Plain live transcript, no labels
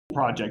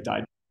project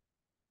idea.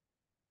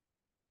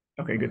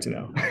 Okay, good to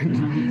know.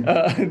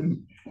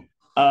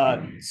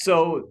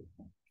 So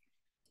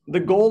the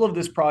goal of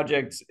this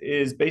project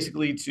is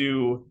basically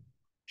to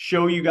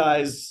show you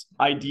guys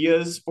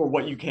ideas for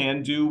what you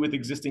can do with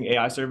existing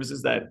AI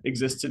services that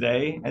exist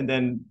today, and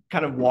then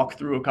kind of walk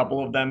through a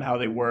couple of them, how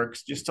they work,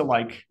 just to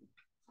like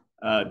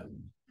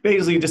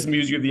basically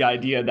disabuse you of the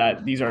idea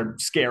that these are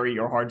scary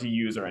or hard to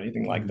use or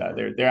anything like that.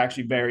 They're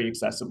actually very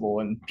accessible,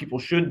 and people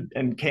should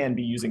and can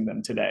be using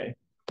them today.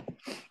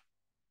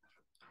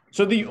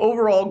 So the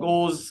overall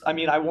goals, I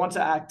mean, I want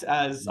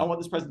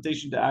this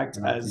presentation to act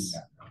as,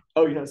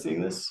 oh, you're not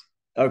seeing this?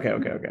 Okay.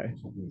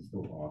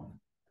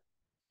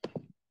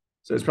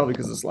 So it's probably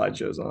because the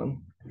slideshow's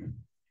on.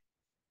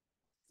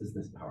 Is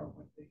this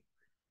PowerPoint thing?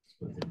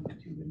 Split it into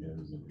two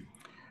windows.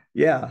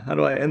 Yeah, how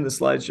do I end the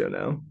slideshow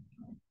now?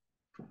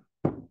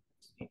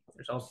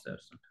 There's also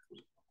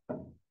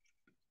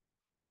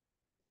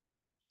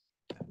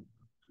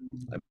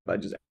I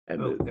just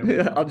end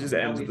it. I'll just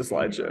end the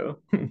slideshow.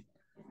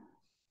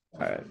 All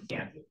right.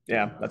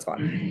 Yeah, that's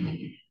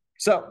fine.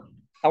 So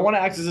I want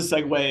to act as a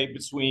segue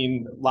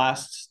between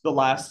the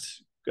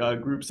last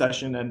group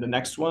session and the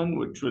next one,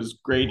 which was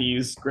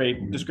Grady's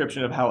great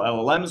description of how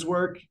LLMs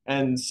work.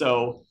 And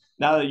so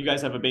now that you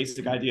guys have a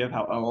basic idea of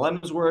how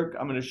LLMs work,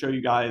 I'm going to show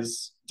you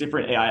guys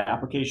different AI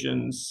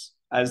applications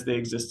as they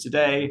exist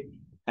today.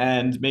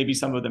 And maybe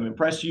some of them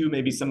impress you,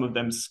 maybe some of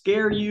them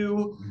scare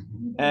you.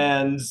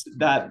 And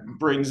that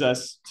brings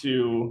us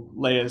to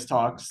Leia's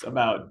talks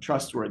about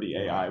trustworthy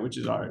AI, which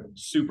is our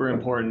super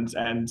important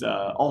and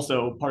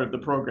also part of the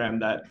program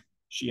that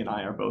she and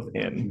I are both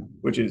in,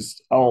 which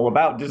is all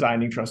about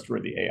designing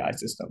trustworthy AI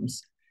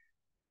systems.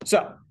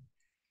 So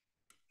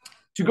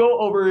to go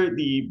over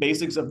the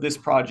basics of this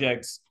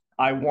project,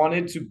 I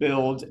wanted to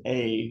build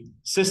a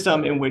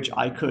system in which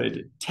I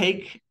could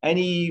take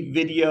any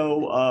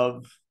video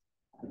of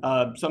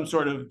some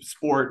sort of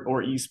sport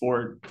or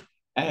esport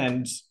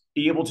and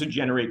be able to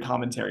generate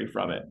commentary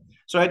from it.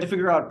 So I had to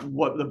figure out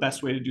what the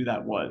best way to do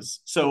that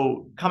was.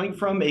 So coming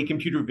from a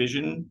computer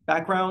vision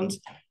background,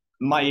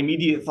 my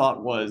immediate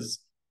thought was,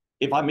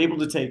 if I'm able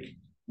to take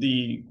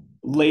the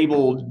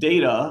labeled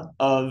data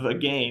of a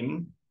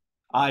game,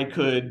 I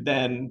could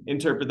then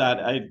interpret that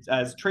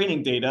as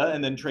training data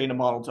and then train a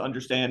model to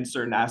understand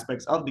certain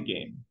aspects of the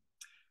game.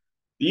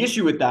 The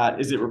issue with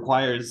that is it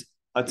requires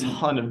a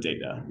ton of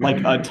data,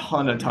 like a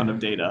ton of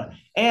data.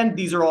 And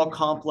these are all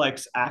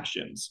complex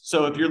actions.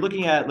 So if you're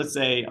looking at,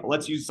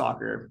 let's use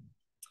soccer.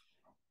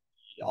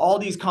 All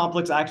these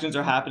complex actions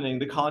are happening.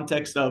 The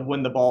context of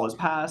when the ball is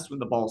passed, when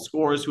the ball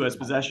scores, who has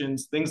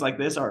possessions, things like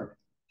this are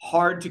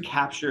hard to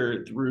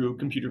capture through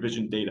computer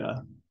vision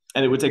data.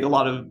 And it would take a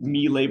lot of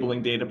me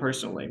labeling data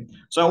personally.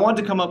 So I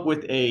wanted to come up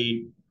with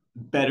a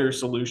better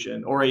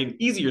solution or an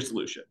easier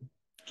solution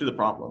to the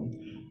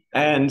problem.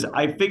 And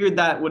I figured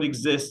that would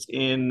exist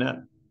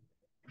in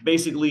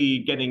basically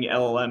getting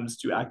LLMs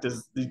to act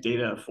as the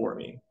data for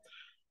me.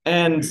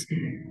 And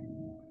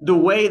the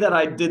way that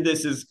I did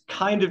this is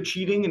kind of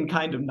cheating and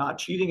kind of not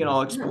cheating, and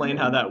I'll explain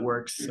how that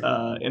works in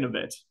a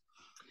bit.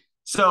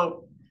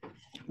 So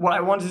what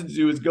I wanted to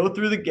do is go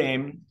through the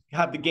game,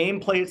 have the game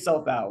play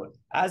itself out.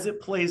 As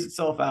it plays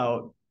itself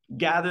out,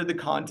 gather the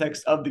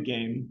context of the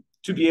game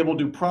to be able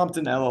to prompt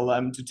an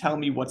LLM to tell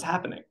me what's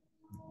happening,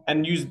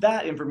 and use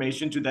that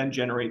information to then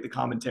generate the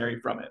commentary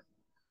from it.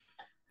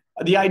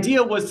 The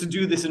idea was to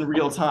do this in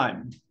real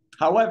time.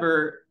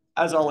 However,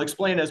 as I'll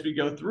explain as we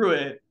go through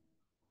it,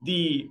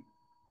 the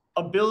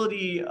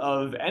ability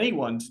of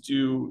anyone to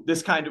do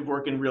this kind of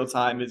work in real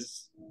time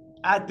is,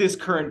 at this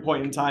current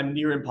point in time,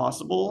 near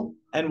impossible.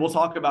 And we'll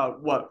talk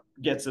about what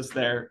gets us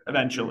there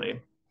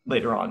eventually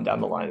later on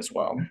down the line as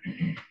well.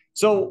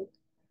 So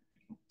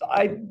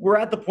we're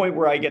at the point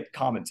where I get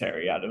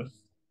commentary out of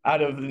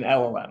an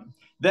LLM.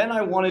 Then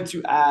I wanted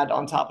to add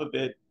on top of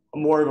it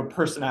more of a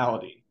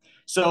personality.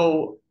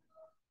 So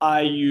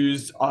I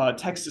used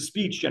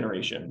text-to-speech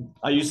generation.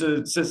 I used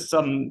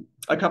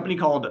a company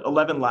called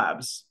 11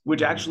 Labs,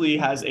 which actually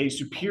has a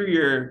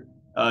superior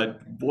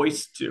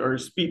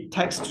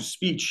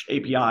text-to-speech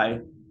API,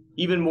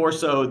 even more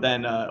so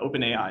than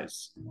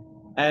OpenAI's.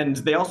 And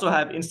they also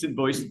have instant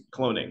voice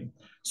cloning.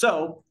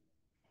 So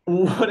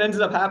what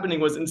ended up happening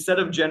was, instead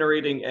of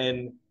generating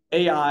an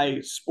AI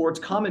sports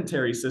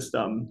commentary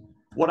system,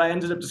 what I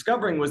ended up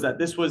discovering was that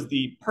this was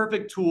the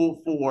perfect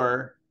tool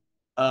for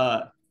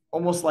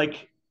almost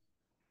like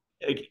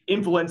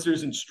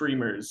influencers and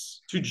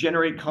streamers to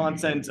generate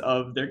content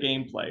of their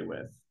gameplay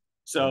with.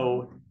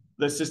 So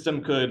the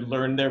system could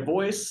learn their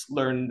voice,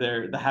 learn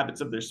the habits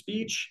of their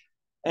speech,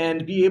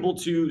 and be able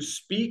to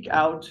speak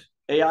out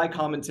AI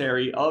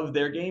commentary of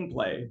their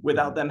gameplay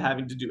without them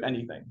having to do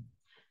anything.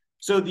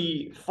 So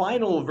the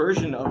final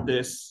version of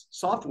this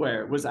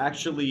software was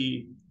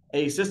actually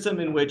a system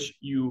in which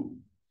you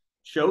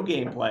show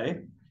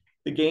gameplay.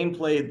 The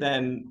gameplay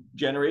then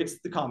generates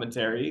the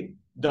commentary,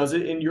 does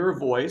it in your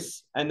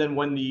voice, and then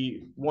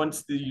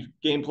once the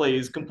gameplay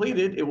is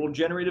completed, it will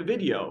generate a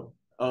video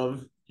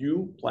of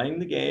you playing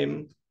the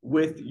game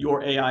with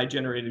your AI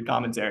generated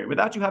commentary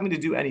without you having to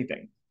do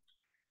anything.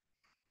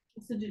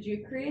 So did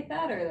you create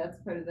that, or that's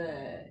part of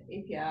the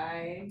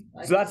API?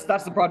 Like, so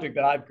that's the project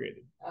that I've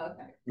created. Oh,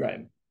 okay.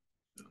 Right.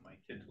 My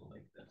kids will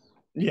like this.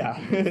 Yeah.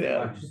 They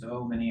watch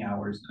so many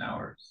hours and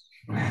hours.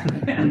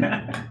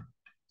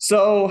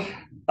 So,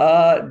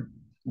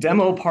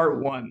 demo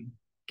part 1.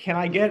 Can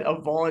I get a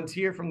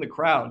volunteer from the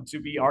crowd to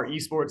be our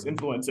esports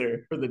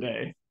influencer for the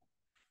day?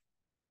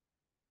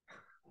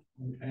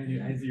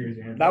 I see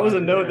your hand. That was a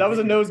no. That was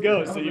a nose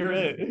go. So you're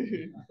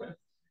it.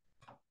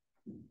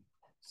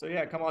 So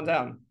yeah, come on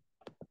down.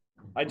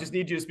 I just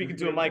need you to speak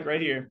into a mic right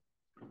here.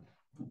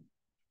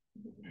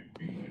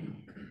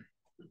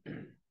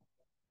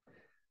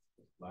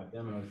 Live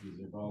demos, these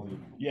are ballsy.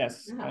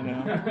 Yes, I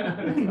know.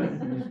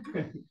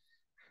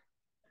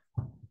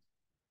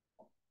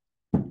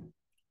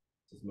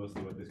 Just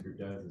mostly what this group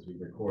does is we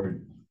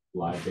record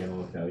live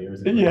demo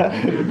failures.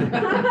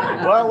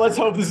 Yeah. Well, let's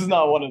hope this is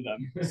not one of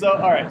them. So,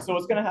 all right. So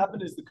what's going to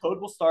happen is the code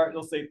will start.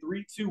 It'll say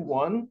 3, 2,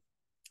 1.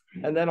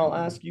 And then I'll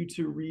ask you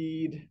to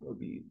read, it'll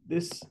be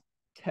this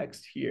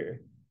text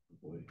here.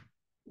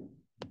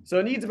 So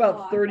it needs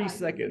about 30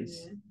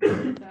 seconds.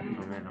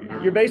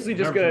 You're basically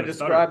just going to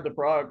describe the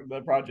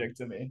project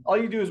to me. All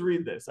you do is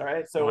read this, all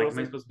right? So like, am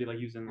I supposed to be like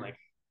using like,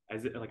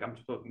 as it like I'm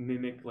supposed to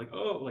mimic like,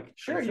 oh, like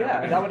sure,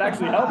 yeah, that would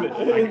actually help it.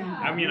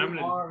 I mean, I'm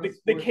gonna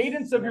the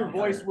cadence of your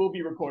voice will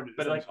be recorded.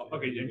 But like,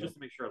 okay, and just to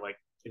make sure, like,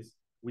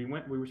 we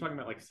were talking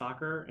about like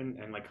soccer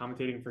and like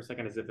commentating for a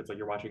second as if it's like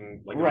you're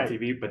watching like on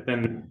TV, but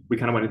then we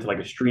kind of went into like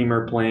a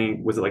streamer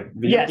playing. Was it like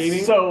video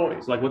gaming? So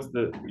like what's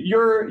the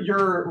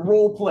your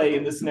role play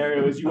in this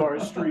scenario is you are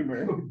a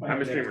streamer.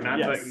 I'm a streamer, not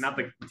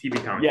the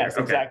TV commentator. Yes,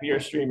 exactly. You're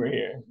a streamer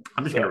here.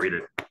 I'm just gonna read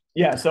it.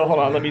 Yeah, so hold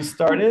on, let me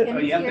start it. Oh,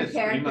 you have your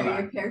character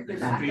background.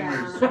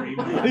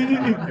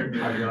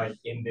 You're like,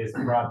 in this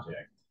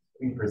project,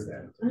 we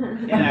present.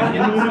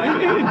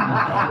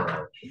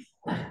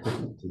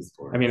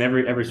 I mean,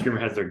 every streamer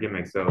has their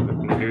gimmick, so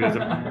maybe there's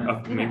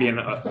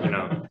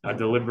a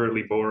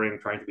deliberately boring,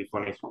 trying to be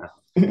funny.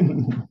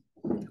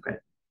 Okay,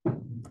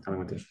 tell me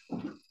what this.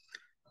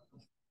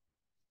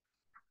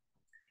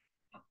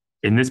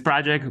 In this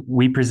project,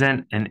 we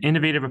present an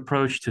innovative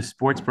approach to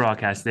sports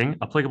broadcasting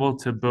applicable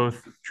to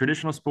both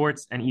traditional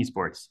sports and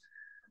esports.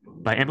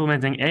 By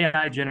implementing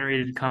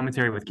AI-generated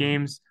commentary with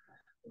games,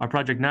 our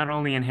project not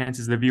only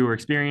enhances the viewer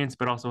experience,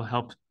 but also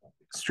helps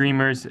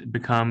streamers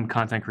become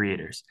content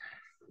creators.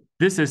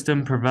 This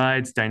system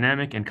provides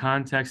dynamic and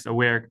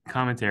context-aware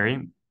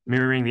commentary,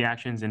 mirroring the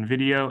actions in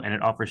video, and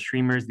it offers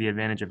streamers the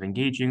advantage of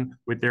engaging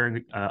with their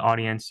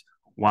audience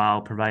while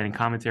providing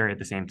commentary at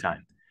the same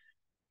time.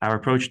 Our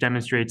approach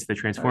demonstrates the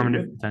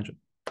transformative potential.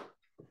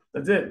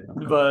 That's it.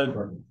 But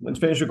let's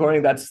finish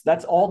recording.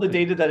 That's all the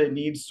data that it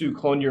needs to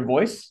clone your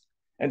voice.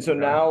 And so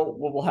now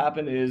what will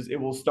happen is it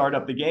will start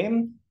up the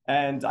game,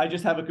 and I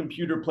just have a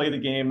computer play the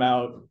game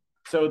out.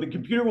 So the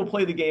computer will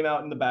play the game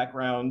out in the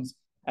background,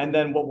 and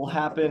then what will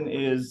happen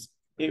is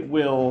it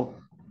will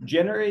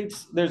generate,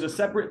 there's a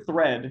separate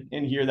thread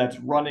in here that's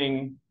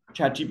running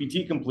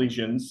ChatGPT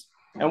completions.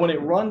 And when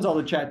it runs all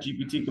the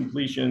ChatGPT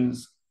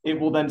completions, it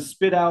will then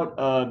spit out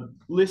a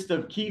list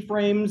of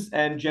keyframes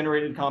and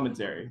generated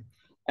commentary.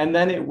 And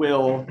then it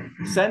will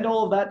send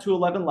all of that to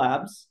 11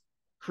 Labs,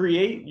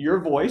 create your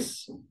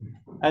voice,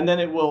 and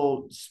then it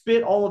will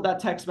spit all of that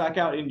text back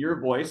out in your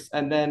voice.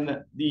 And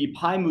then the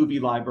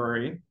PyMovie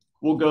library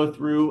will go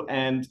through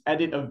and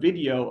edit a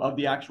video of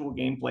the actual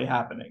gameplay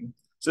happening.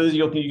 So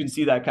you can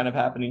see that kind of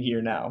happening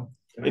here now.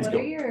 What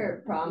are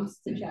your prompts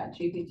to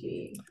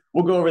ChatGPT?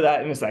 We'll go over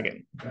that in a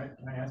second. Can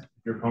I ask if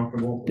you're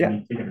comfortable with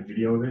me taking a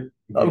video of it?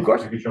 Of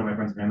course. I can show my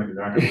friends and family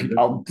because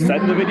I'll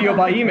send the video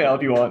by email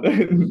if you want.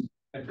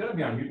 It's gonna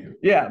be on YouTube.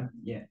 Yeah.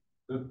 Yeah.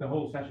 The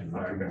whole session.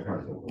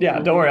 Yeah,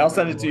 don't worry. I'll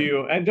send it to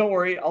you. And don't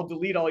worry, I'll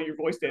delete all your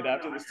voice data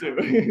after this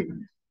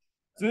too.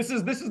 So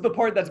this is the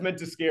part that's meant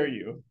to scare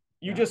you.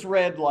 You just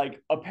read like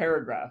a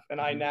paragraph,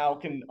 and I now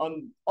can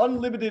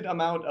unlimited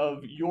amount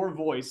of your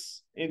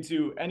voice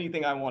into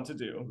anything I want to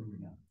do.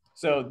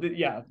 So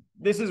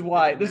this is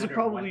why this is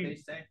probably what they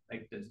say,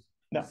 like this.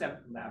 No.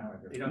 Except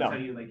that they don't tell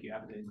you like you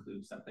have to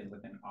include something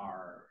with an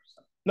R or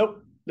something.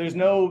 Nope. There's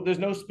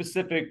no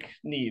specific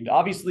need.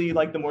 Obviously,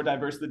 like the more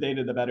diverse the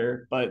data, the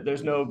better, but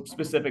there's no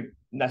specific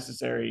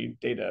necessary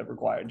data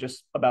required.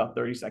 Just about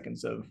 30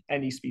 seconds of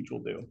any speech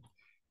will do.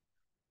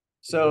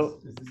 So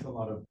is this a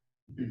lot of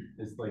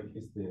is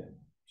the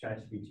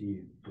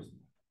ChatGPT just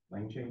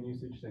LangChain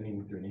usage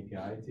sending through an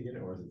API to get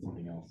it, or is it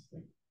something else,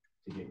 like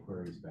to get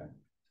queries back?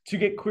 To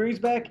get queries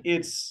back,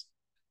 it's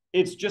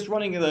just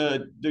running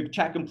the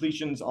chat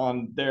completions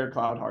on their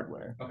cloud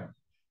hardware. Okay.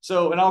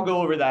 So, and I'll go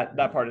over that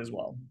part as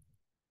well.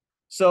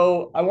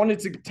 So I wanted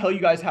to tell you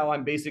guys how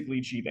I'm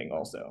basically cheating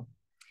also,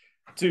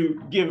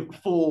 to give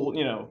full,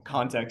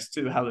 context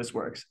to how this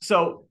works.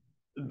 So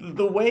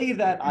the way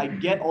that I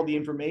get all the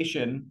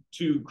information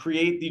to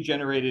create the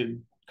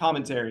generated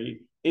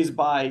commentary is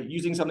by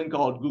using something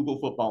called Google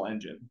Football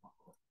Engine.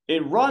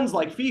 It runs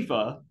like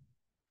FIFA,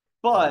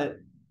 but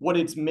what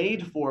it's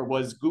made for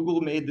was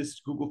Google made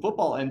this Google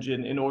Football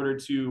Engine in order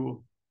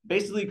to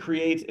basically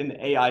create an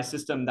AI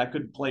system that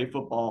could play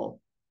football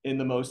in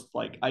the most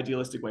like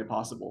idealistic way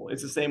possible.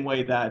 It's the same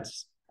way that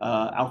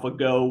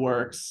AlphaGo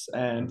works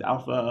and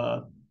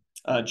Alpha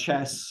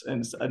Chess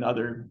and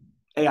other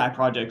AI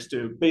projects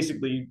to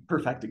basically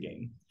perfect a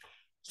game.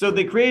 So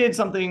they created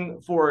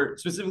something for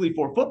specifically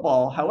for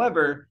football.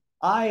 However,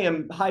 I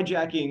am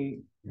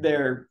hijacking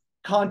their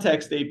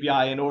context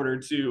API in order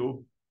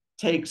to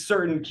take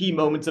certain key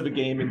moments of a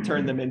game and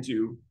turn them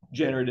into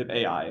generative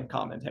AI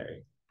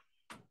commentary.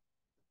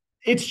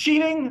 It's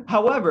cheating.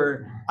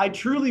 However, I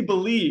truly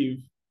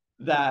believe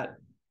that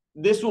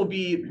this will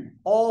be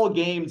all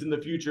games in the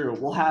future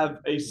will have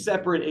a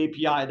separate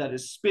API that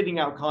is spitting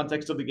out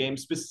context of the game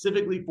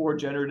specifically for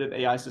generative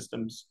AI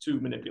systems to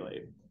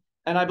manipulate.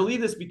 And I believe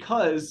this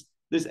because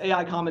this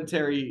AI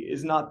commentary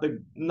is not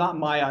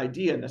my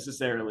idea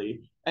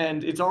necessarily.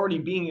 And it's already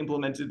being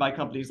implemented by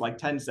companies like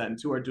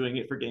Tencent who are doing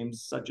it for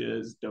games such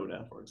as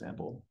Dota, for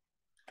example.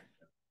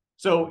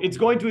 So it's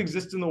going to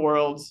exist in the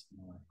world.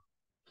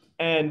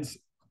 And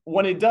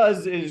when it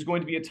does, it is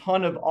going to be a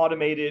ton of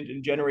automated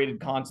and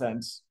generated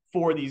content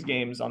for these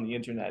games on the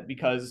internet,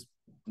 because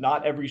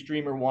not every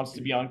streamer wants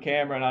to be on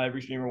camera. Not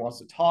every streamer wants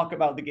to talk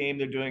about the game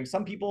they're doing.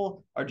 Some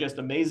people are just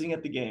amazing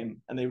at the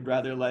game and they would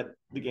rather let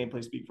the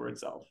gameplay speak for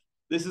itself.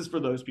 This is for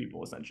those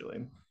people,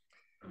 essentially.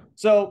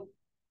 So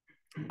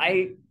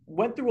I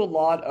went through a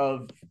lot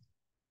of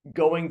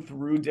going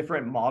through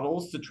different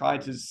models to try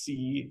to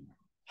see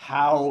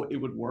how it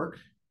would work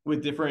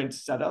with different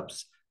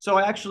setups. So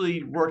I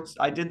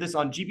did this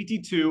on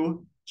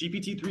GPT-2,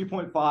 GPT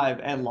 3.5,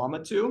 and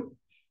Llama 2.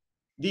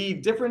 The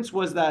difference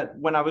was that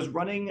when I was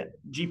running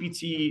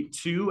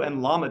GPT-2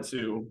 and Llama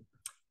 2,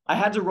 I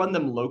had to run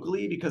them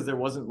locally because there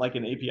wasn't like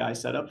an API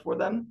setup for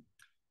them.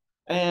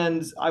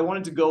 And I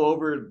wanted to go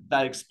over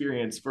that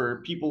experience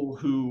for people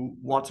who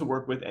want to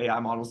work with AI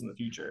models in the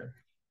future.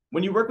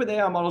 When you work with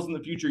AI models in the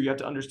future, you have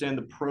to understand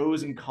the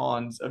pros and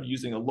cons of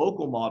using a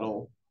local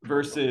model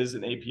versus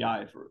an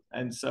API.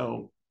 And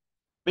so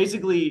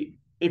basically,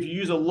 if you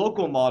use a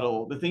local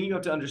model, the thing you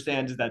have to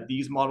understand is that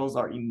these models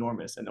are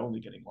enormous and only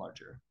getting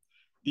larger.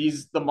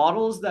 The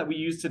models that we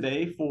use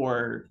today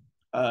for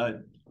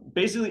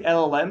basically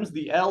LLMs,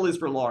 the L is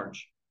for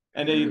large.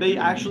 And they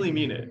actually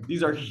mean it.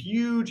 These are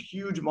huge,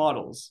 huge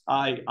models.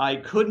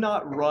 I could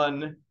not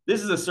run,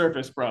 this is a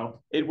Surface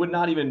Pro. It would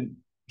not even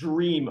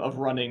dream of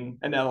running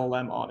an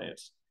LLM on it.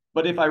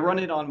 But if I run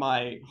it on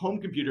my home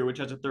computer, which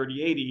has a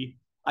 3080,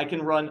 I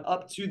can run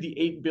up to the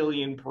 8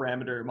 billion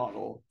parameter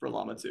model for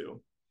Llama 2.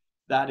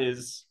 That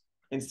is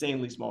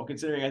insanely small,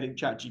 considering I think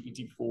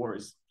ChatGPT 4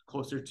 is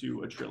closer to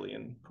 1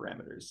 trillion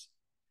parameters.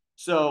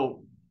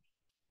 So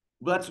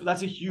that's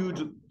a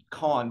huge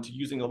con to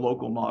using a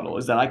local model,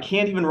 is that I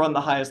can't even run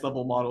the highest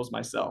level models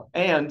myself,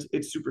 and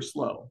it's super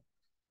slow.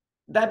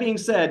 That being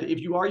said, if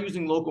you are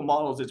using local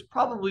models, it's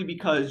probably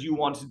because you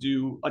want to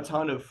do a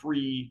ton of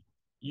free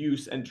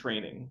use and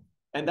training,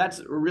 and that's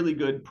a really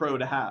good pro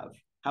to have.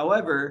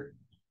 However,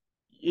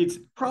 it's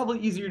probably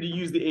easier to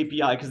use the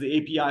API because the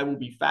API will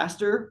be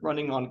faster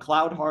running on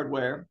cloud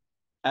hardware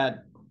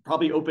at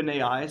probably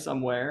OpenAI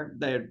somewhere.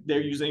 They're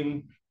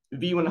using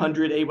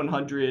V100,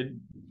 A100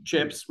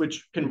 chips,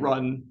 which can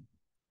run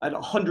at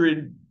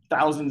 100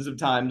 thousands of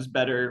times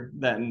better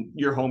than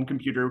your home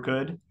computer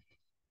could.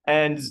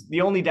 And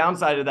the only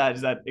downside of that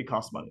is that it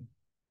costs money.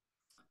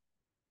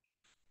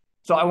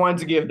 So I wanted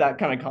to give that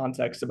kind of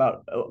context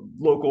about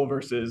local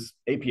versus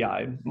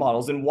API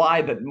models and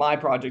why that my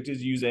project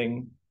is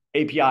using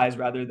APIs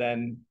rather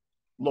than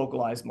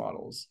localized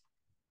models.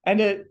 And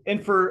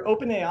for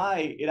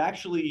OpenAI, it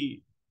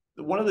actually,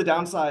 one of the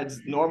downsides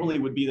normally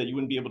would be that you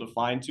wouldn't be able to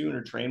fine tune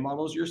or train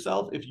models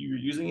yourself if you're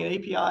using an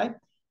API.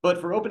 But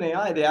for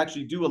OpenAI, they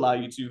actually do allow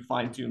you to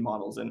fine tune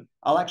models. And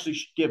I'll actually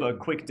give a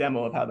quick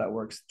demo of how that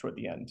works toward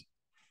the end.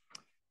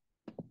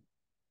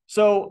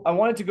 So I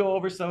wanted to go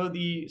over some of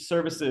the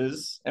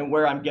services and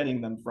where I'm getting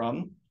them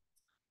from.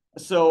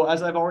 So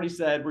as I've already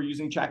said, we're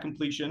using chat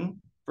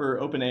completion for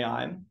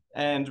OpenAI.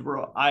 And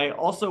I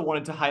also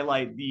wanted to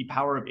highlight the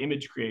power of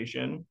image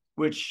creation,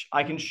 which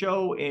I can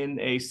show in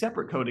a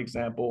separate code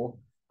example.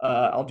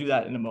 I'll do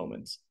that in a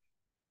moment.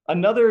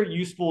 Another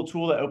useful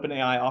tool that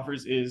OpenAI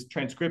offers is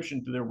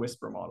transcription through their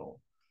Whisper model.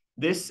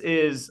 This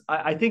is,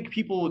 I think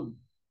people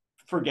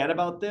forget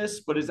about this,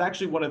 but it's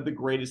actually one of the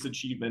greatest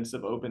achievements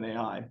of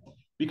OpenAI,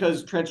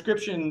 because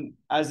transcription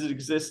as it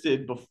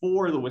existed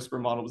before the Whisper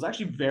model was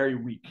actually very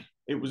weak.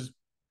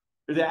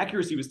 The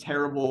accuracy was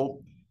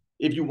terrible.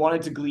 If you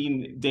wanted to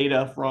glean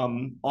data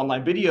from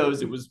online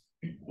videos, it was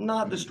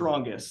not the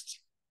strongest.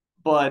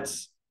 But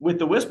with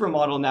the Whisper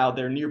model now,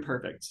 they're near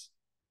perfect.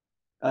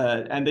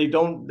 And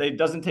it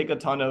doesn't take a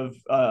ton of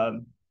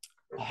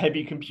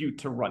heavy compute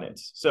to run it.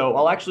 So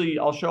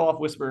I'll show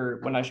off Whisper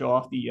when I show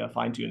off the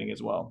fine tuning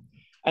as well.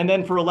 And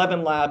then for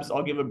 11 Labs,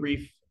 I'll give a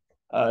brief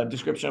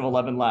description of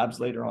 11 Labs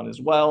later on as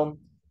well,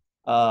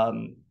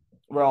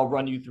 where I'll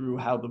run you through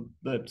how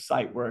the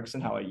site works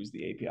and how I use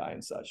the API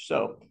and such.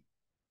 So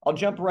I'll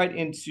jump right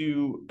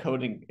into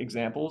coding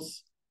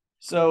examples.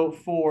 So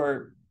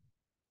for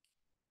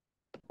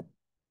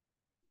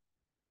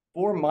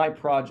my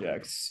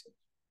projects,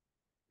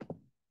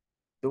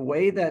 the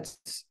way that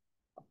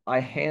I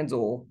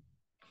handle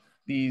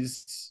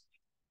these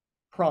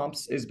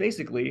prompts is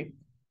basically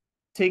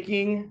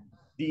taking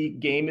the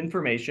game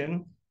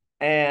information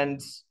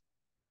and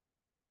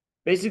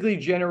basically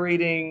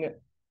generating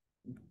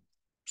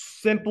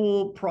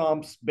simple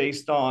prompts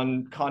based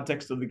on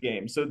context of the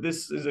game. So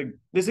this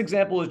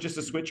example is just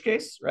a switch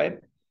case, right?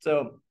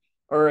 So,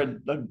 or a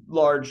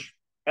large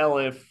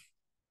ELIF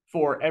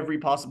for every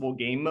possible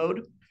game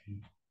mode.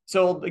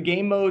 So the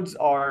game modes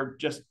are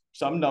just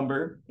some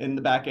number in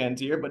the back end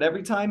here, but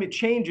every time it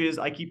changes,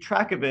 I keep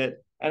track of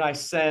it and I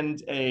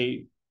send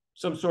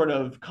some sort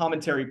of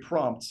commentary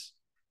prompt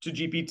to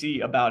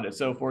GPT about it.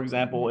 So for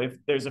example, if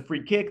there's a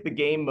free kick, the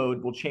game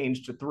mode will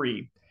change to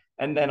 3.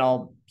 And then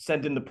I'll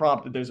send in the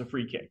prompt that there's a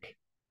free kick.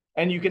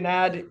 And you can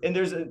add, and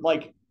there's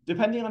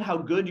depending on how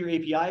good your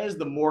API is,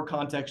 the more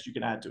context you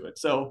can add to it.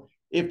 So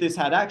if this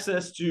had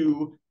access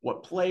to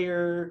what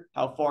player,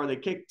 how far they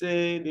kicked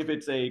it, if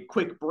it's a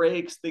quick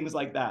breaks, things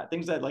like that,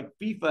 things that like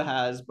FIFA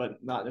has,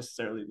 but not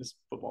necessarily this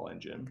football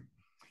engine.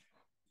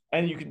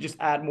 And you can just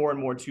add more and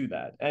more to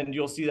that. And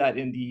you'll see that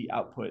in the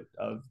output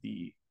of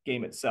the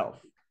game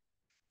itself.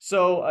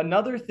 So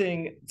another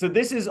thing, so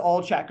this is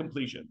all chat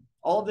completion.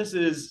 All of this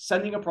is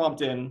sending a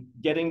prompt in,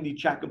 getting the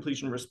chat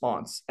completion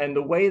response. And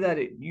the way that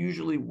it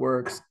usually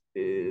works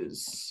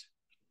is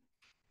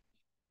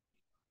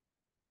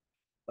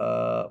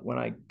when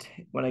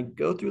I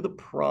go through the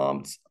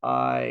prompt,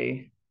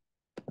 I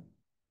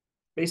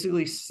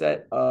basically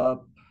set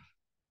up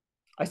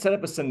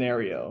a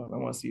scenario. I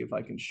want to see if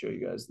I can show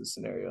you guys the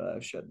scenario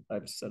that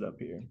I've set up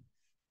here.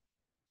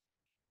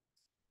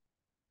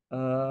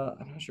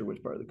 I'm not sure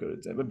which part of the code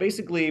it's in, but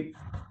basically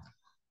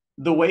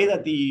the way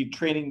that the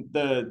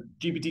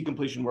GPT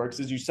completion works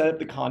is you set up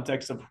the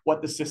context of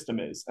what the system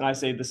is. And I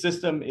say the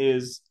system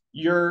is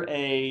you're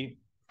an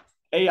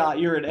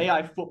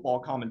AI football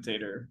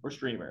commentator or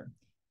streamer.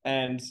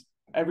 And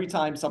every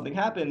time something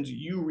happens,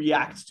 you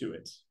react to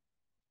it.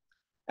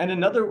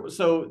 And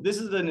so this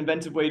is an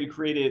inventive way to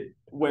create it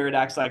where it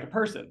acts like a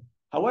person.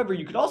 However,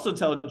 you could also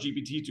tell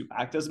GPT to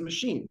act as a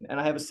machine.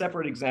 And I have a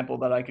separate example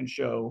that I can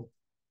show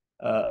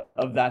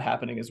of that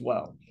happening as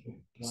well.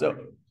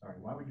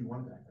 Why would you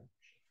want that?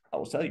 I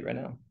will tell you right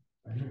now.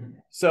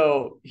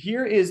 So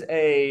here is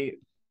a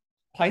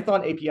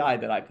Python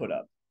API that I put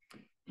up.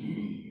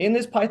 In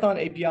this Python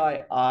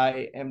API,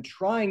 I am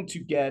trying to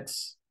get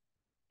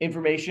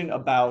information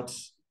about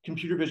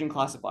computer vision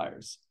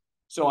classifiers.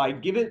 So I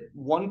give it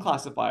one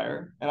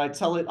classifier and I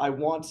tell it I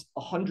want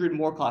 100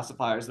 more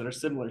classifiers that are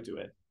similar to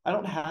it. I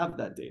don't have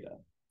that data.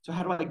 So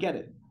how do I get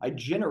it? I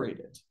generate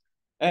it.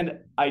 And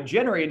I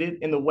generate it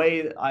in the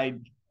way I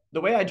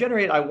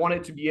generate it, I want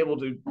it to be able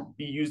to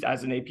be used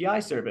as an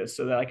API service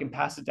so that I can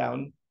pass it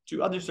down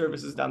to other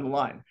services down the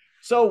line.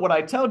 So what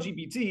I tell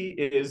GPT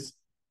is,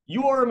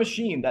 you are a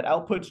machine that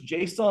outputs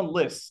JSON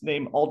lists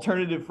named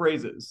alternative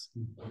phrases.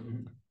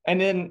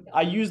 And then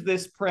I use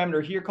this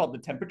parameter here called the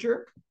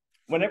temperature.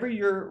 Whenever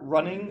you're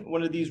running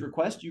one of these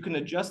requests, you can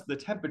adjust the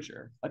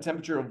temperature. A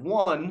temperature of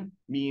 1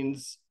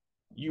 means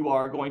you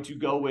are going to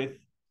go with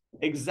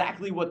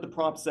exactly what the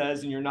prompt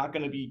says and you're not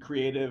going to be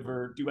creative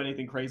or do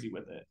anything crazy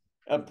with it.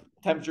 A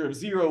temperature of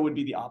 0 would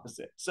be the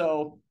opposite.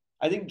 So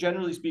I think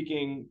generally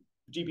speaking,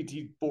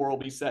 GPT-4 will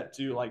be set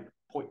to like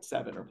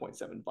 0.7 or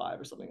 0.75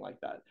 or something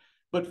like that.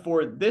 But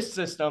for this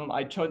system,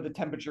 I turned the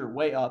temperature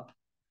way up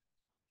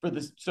for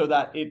this so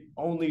that it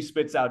only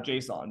spits out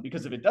JSON.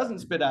 Because if it doesn't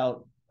spit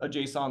out a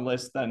JSON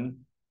list, then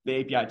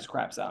the API just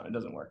craps out. It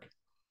doesn't work.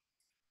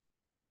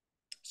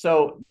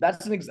 So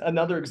that's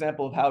another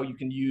example of how you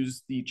can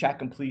use the chat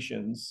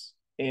completions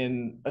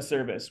in a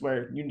service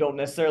where you don't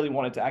necessarily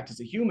want it to act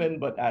as a human,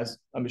 but as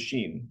a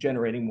machine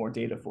generating more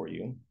data for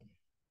you.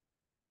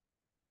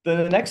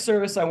 The next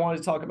service I wanted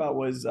to talk about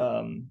was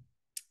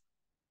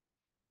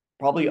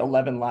probably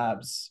 11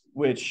 Labs,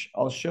 which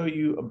I'll show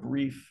you a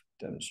brief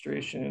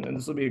demonstration. And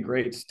this will be a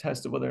great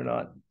test of whether or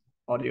not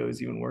audio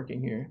is even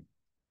working here.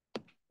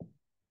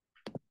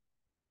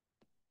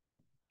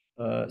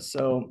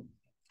 So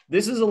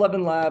this is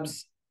 11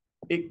 Labs.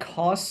 It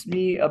costs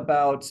me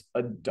about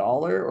 $1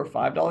 or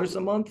 $5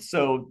 a month.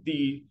 So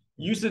the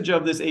usage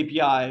of this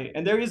API,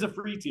 and there is a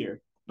free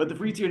tier, but the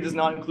free tier does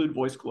not include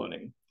voice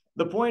cloning.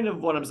 The point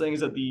of what I'm saying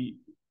is that the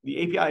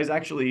API is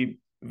actually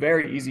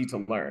very easy to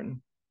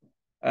learn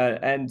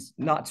and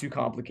not too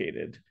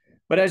complicated.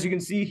 But as you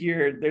can see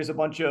here, there's a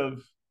bunch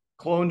of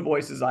cloned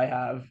voices I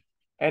have,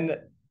 and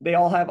they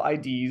all have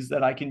IDs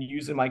that I can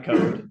use in my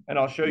code. And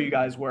I'll show you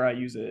guys where I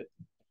use it.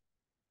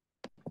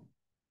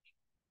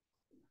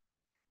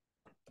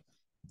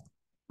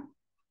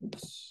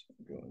 Oops,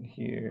 going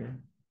here.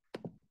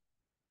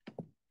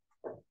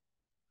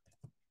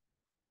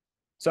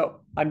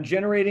 So I'm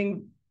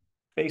generating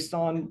based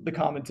on the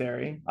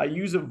commentary. I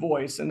use a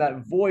voice, and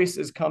that voice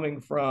is coming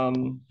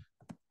from,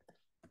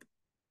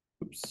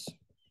 oops.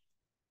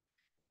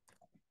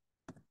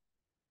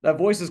 That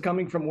voice is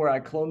coming from where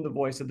I cloned the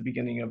voice at the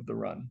beginning of the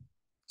run.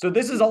 So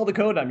this is all the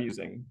code I'm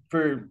using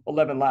for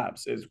 11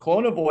 Labs is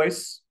clone a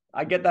voice.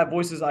 I get that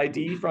voice's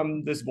ID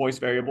from this voice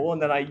variable,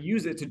 and then I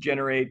use it to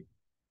generate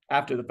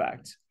after the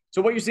fact.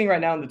 So what you're seeing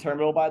right now in the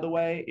terminal, by the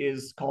way,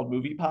 is called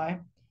MoviePie.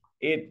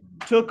 It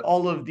took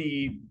all of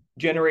the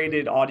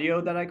generated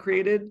audio that I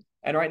created,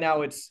 and right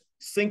now it's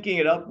syncing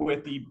it up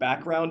with the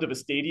background of a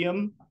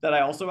stadium that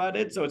I also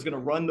added. So it's going to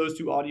run those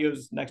two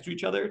audios next to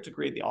each other to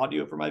create the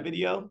audio for my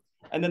video.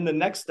 And then the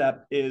next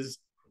step is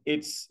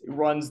it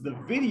runs the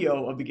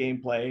video of the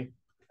gameplay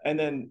and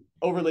then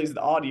overlays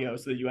the audio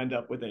so that you end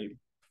up with a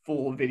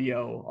full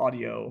video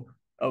audio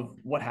of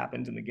what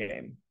happened in the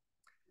game.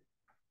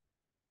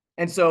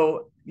 And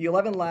so the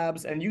 11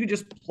 labs, and you can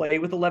just play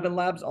with 11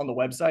 labs on the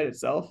website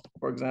itself.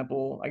 For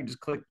example, I can just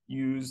click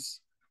use,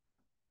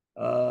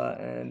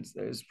 and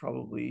there's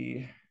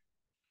probably,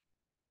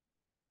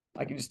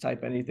 I can just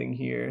type anything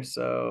here.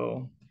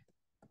 So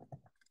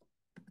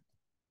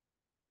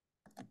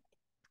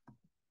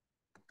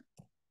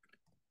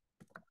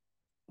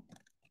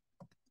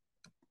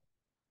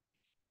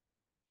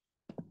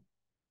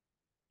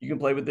you can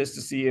play with this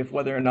to see if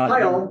whether or not.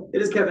 Hi all,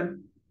 it is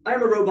Kevin. I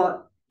am a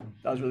robot.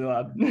 That was really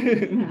loud,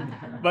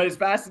 but it's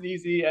fast and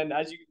easy. And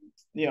as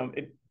you know,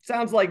 it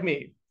sounds like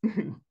me.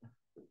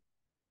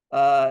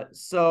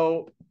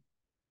 So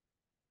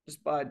just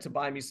to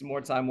buy me some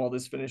more time while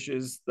this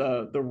finishes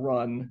the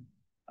run,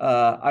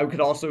 I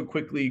could also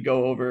quickly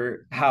go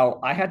over how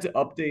I had to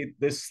update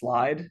this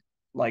slide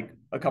like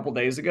a couple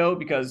days ago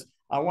because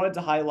I wanted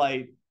to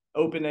highlight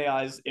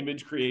OpenAI's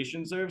image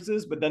creation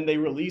services, but then they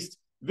released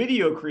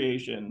video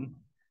creation.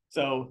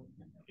 So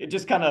it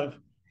just kind of,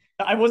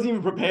 I wasn't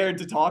even prepared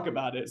to talk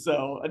about it.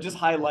 So just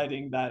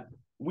highlighting that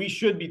we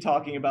should be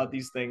talking about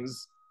these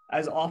things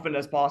as often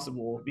as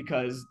possible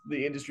because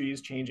the industry is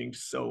changing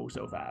so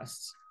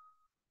fast.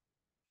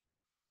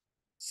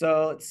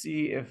 So let's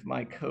see if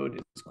my code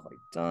is quite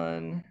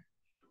done.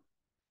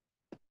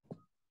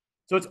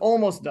 So it's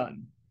almost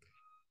done.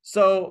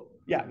 So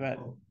yeah, go ahead.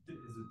 Is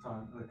it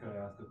time? Like, could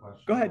I ask a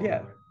question? Go ahead,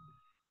 yeah.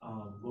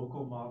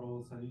 Local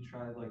models, have you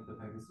tried like the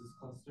Pegasus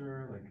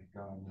cluster? Like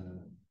gotten to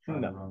try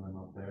to run them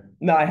up there?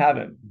 No, I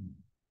haven't.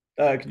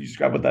 Can you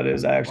describe what that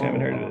is? I actually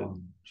haven't heard of it.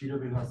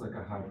 GW has like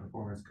a high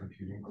performance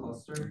computing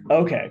cluster.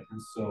 Okay.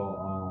 And so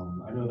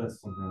I know that's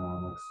something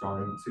I'm like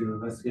starting to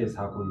investigate is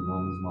how can we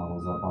run these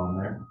models up on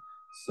there.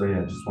 So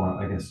yeah,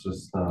 I guess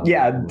just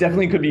yeah,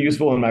 definitely could be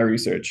useful in my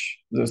research.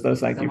 Just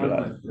thank you for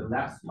that. The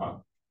last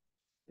talk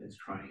is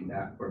trying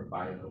that for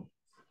bio.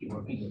 He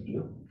working with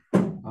you?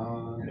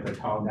 And a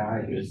tall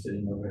guy who's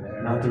sitting over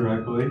there. Not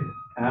directly.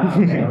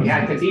 Okay.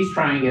 Yeah, because he's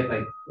trying it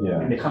like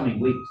in the coming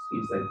weeks.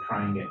 He's like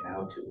trying it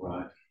now to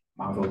run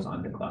models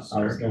on the cluster.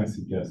 I was going to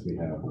suggest we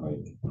have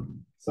like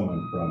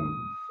someone from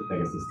the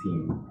Pegasus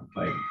team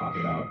like talk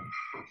about,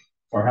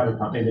 or have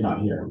a maybe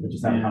not here, but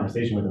just have a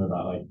conversation with them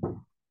about like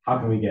how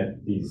can we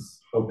get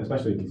these,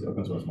 especially these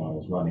open source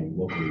models running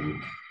locally.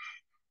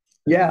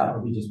 Yeah, that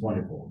would be just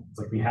wonderful. It's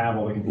like we have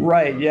all the computers.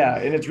 Right, yeah,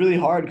 and it's really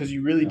hard because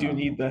you really do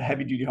need the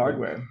heavy duty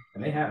hardware.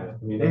 And they have it.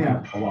 I mean, they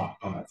have a lot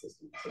on that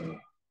system. So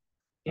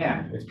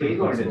yeah,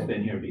 Gaylord has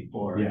been here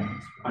before. Yeah,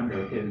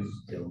 under his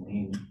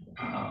domain,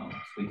 so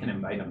we can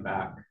invite him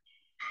back.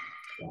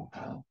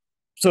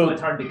 So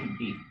it's hard to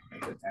compete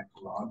with that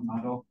log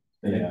model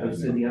that I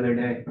posted the other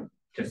day.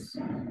 Just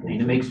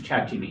it makes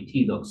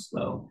ChatGPT look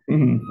slow.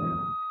 Mm-hmm.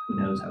 Who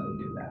knows how they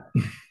do that?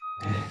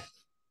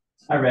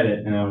 I read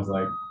it and I was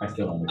like, I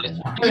still don't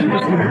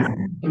understand.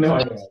 No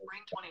idea.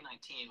 Spring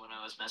 2019, when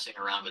I was messing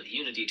around with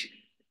Unity.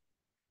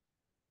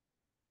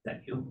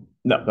 That you?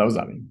 No, that was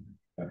not me.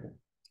 Okay.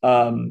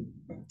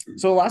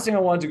 So the last thing I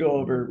wanted to go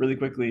over really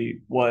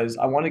quickly was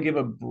I want to give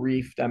a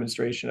brief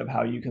demonstration of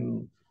how you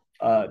can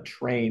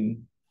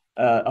train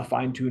a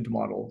fine-tuned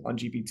model on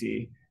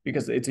GPT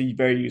because it's a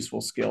very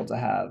useful skill to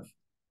have.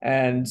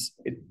 And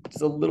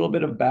it's a little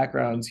bit of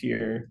backgrounds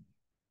here.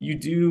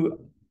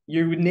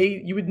 You would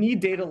need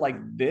data like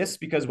this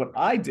because what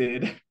I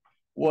did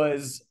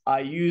was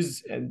I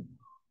used, and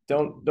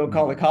don't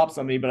call the cops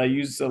on me, but I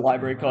used a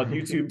library called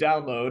YouTube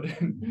Download.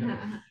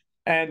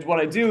 And what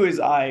I do is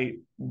I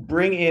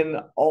bring in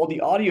all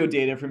the audio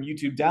data from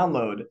YouTube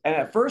Download. And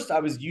at first I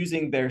was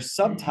using their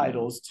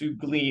subtitles to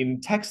glean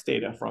text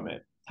data from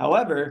it.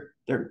 However,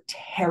 they're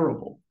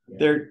terrible.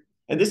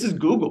 And this is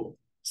Google.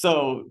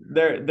 So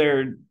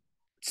their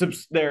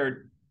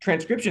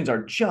transcriptions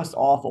are just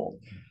awful.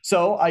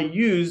 So I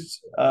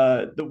used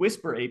the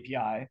Whisper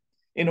API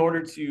in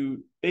order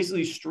to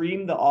basically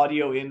stream the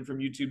audio in from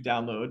YouTube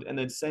Download and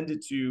then send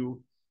it to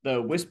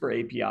the Whisper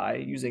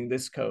API using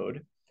this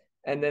code.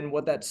 And then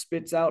what that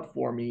spits out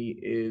for me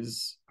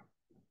is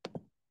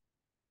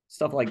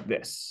stuff like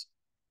this,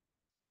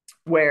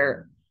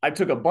 where I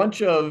took a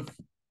bunch of,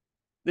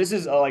 this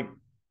is like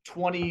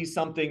 20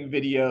 something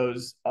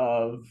videos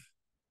of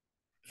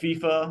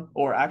FIFA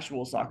or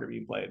actual soccer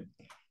being played.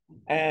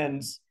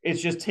 And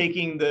it's just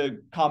taking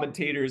the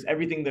commentators,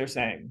 everything they're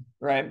saying,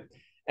 right?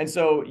 And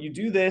so you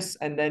do this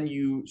and then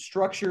you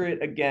structure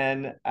it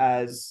again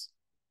as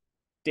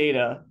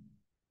data.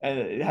 And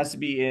it has to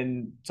be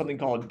in something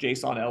called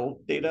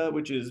JSON-L data,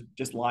 which is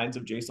just lines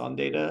of JSON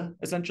data,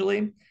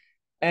 essentially.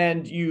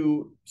 And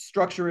you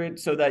structure it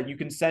so that you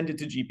can send it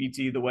to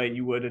GPT the way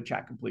you would a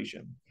chat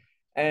completion.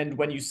 And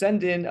when you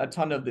send in a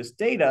ton of this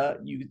data,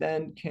 you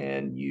then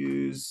can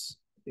use,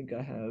 I think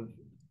I have,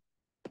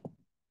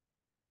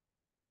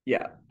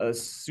 yeah, a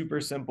super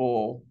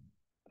simple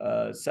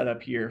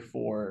setup here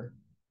for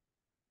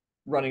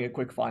running a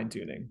quick fine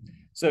tuning.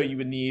 So you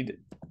would need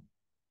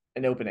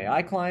an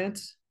OpenAI client.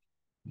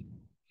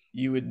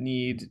 You would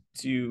need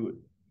to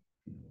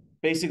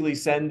basically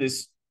send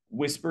this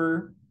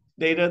Whisper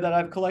data that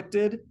I've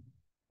collected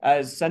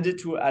send it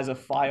to as a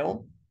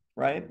file,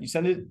 right? You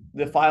send it,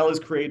 the file is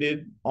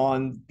created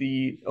on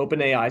the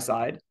OpenAI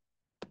side.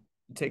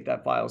 You take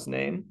that file's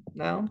name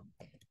now,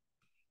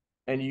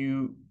 and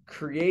you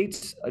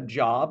create a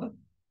job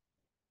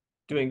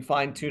doing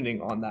fine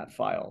tuning on that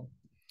file.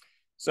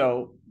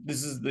 So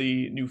this is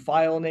the new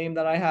file name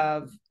that I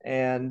have,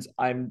 and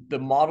the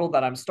model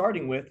that I'm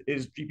starting with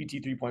is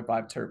GPT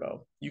 3.5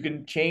 Turbo. You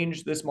can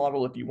change this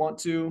model if you want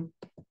to,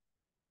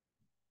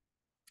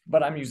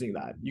 but I'm using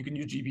that. You can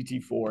use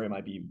GPT-4, it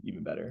might be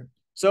even better.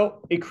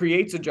 So it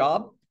creates a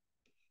job,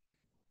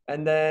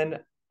 and then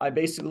I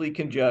basically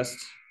can just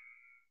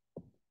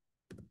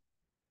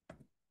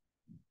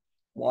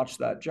watch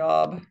that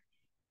job.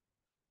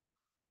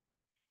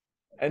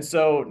 And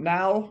so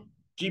now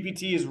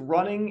GPT is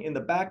running in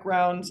the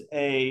background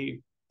a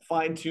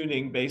fine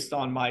tuning based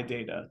on my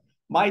data.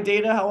 My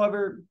data,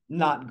 however,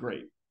 not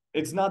great.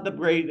 It's not the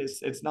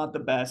greatest, it's not the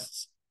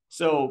best.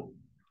 So,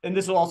 and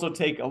this will also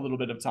take a little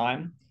bit of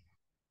time.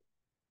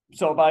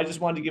 So, but I just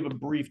wanted to give a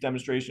brief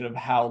demonstration of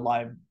how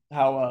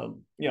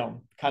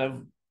kind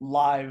of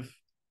live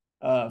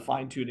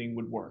fine tuning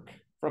would work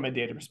from a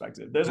data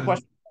perspective. There's a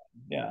question.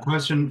 Yeah.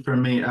 Question for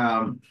me.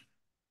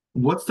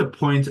 What's the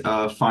point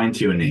of fine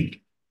tuning?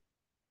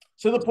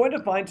 So the point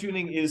of fine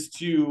tuning is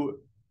to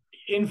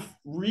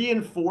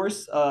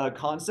reinforce a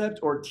concept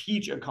or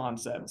teach a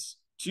concept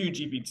to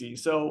GPT.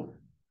 So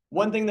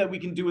one thing that we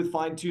can do with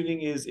fine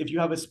tuning is if you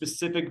have a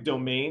specific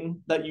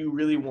domain that you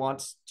really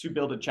want to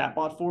build a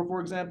chatbot for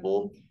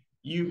example,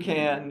 you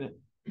can,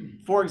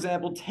 for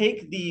example,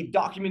 take the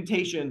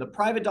documentation, the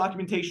private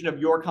documentation of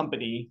your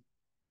company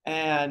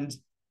and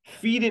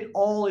feed it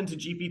all into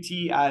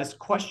GPT as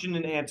question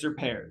and answer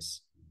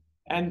pairs.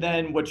 And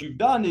then what you've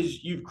done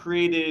is you've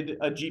created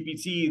a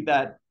GPT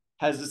that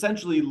has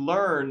essentially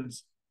learned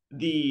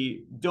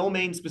the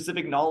domain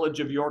specific knowledge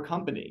of your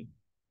company.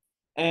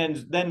 And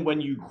then when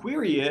you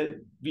query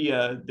it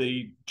via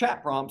the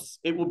chat prompts,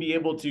 it will be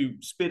able to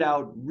spit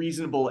out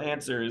reasonable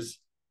answers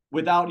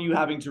without you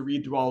having to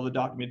read through all the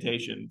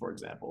documentation, for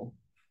example.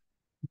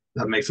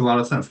 That makes a lot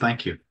of sense.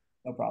 Thank you.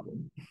 No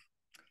problem.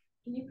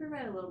 Can you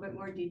provide a little bit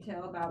more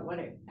detail about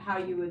how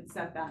you would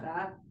set that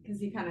up?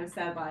 Because you kind of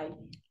said like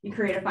you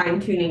create a fine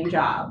tuning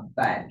job,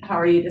 but how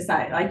are you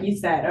decide? Like you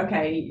said,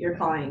 okay, you're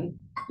calling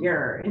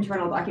your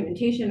internal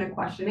documentation a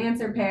question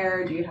answer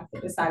pair. Do you have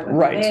to decide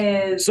what it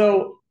is?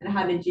 So, and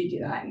how did you do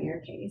that in your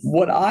case?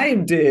 What I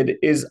did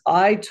is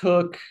I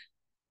took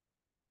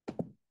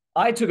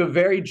a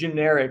very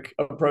generic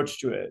approach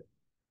to it,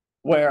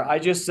 where I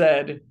just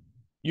said,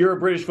 "You're a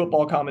British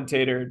football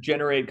commentator.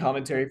 Generate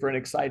commentary for an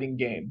exciting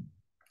game."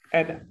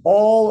 And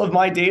all of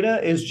my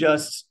data is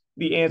just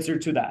the answer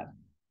to that.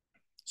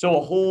 So a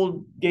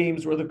whole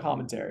game's worth of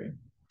commentary.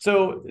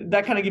 So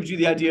that kind of gives you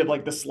the idea of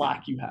like the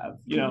slack you have.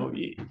 You know,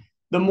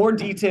 the more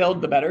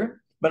detailed, the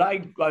better. But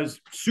I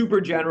was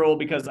super general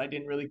because I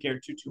didn't really care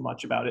too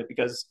much about it.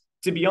 Because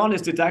to be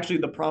honest, it's actually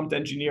the prompt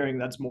engineering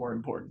that's more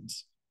important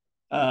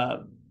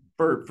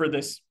for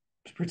this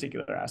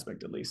particular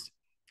aspect, at least.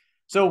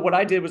 So what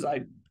I did was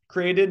I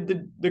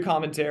created the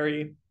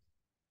commentary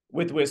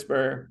with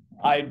Whisper.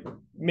 I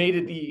made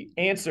it the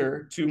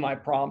answer to my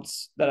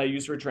prompts that I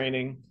use for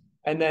training.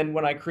 And then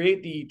when I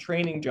create the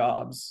training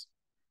jobs,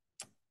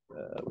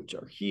 which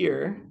are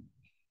here,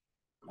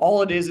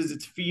 all it is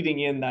it's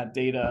feeding in that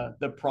data,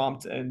 the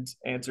prompt and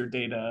answer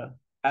data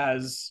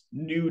as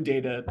new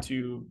data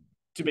to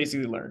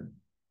basically learn.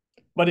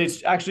 But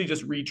it's actually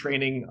just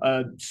retraining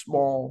a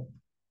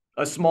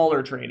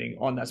smaller training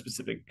on that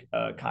specific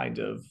kind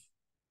of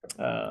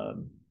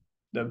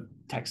the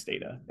text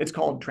data. It's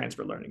called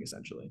transfer learning,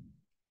 essentially.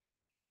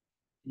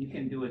 You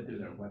can do it through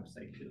their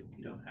website too.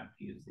 You don't have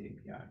to use the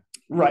API.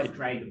 Right. Just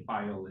drag the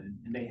file in,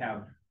 and they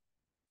have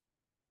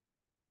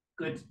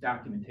good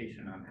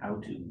documentation on how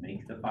to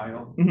make the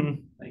file,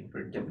 like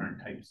for different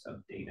types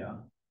of data.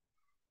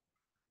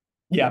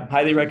 Yeah,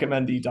 highly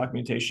recommend the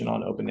documentation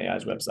on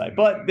OpenAI's website.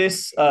 But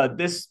this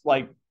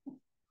like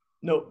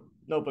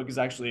notebook is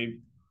actually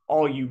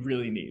all you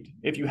really need.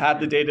 If you have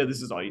the data,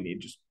 this is all you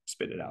need. Just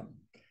spit it out.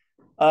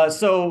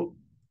 So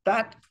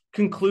that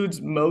concludes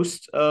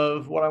most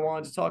of what I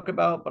wanted to talk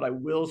about, but I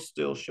will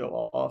still show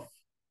off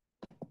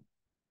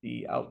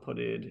the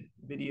outputted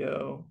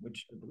video,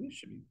 which I believe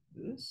should be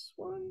this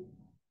one.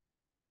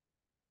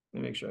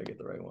 Let me make sure I get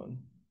the right one.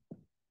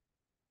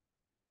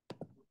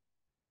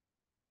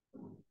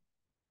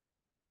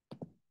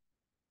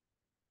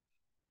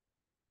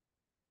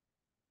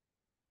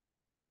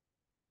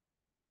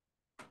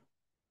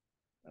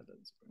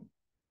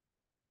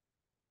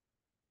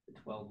 The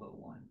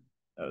 1201.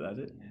 Oh, that's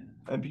it?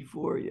 Yeah.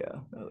 MP4, yeah,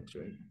 that looks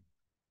right.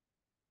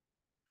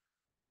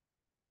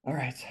 All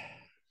right.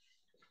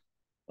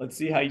 Let's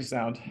see how you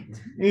sound.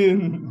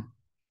 Hey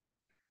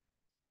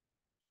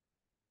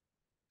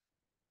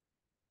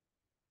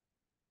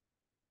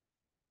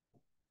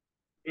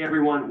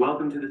everyone,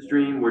 welcome to the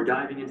stream. We're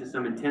diving into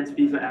some intense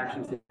FIFA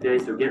action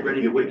today, so get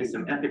ready to witness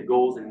some epic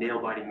goals and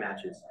nail-biting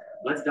matches.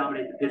 Let's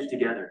dominate the pitch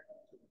together.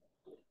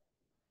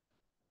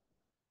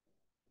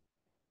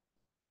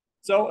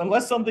 So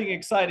unless something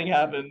exciting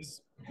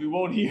happens, we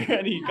won't hear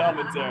any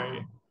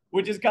commentary,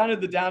 which is kind of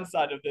the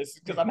downside of this,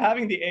 because I'm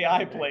having the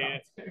AI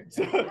play it.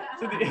 So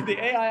the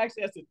AI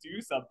actually has to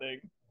do something.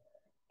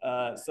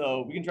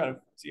 So we can try to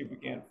see if we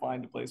can't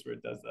find a place where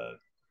it does that.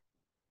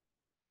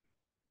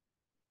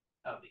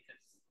 Oh, because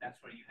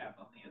that's where you have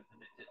only a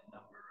limited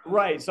number.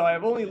 Right, so I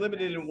have only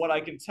limited in what I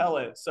can tell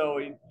it. So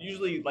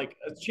usually, like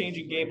a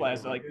changing game plan,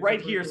 so like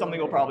right here, something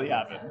will probably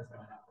happen.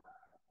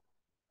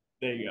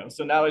 There you go.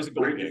 So now is a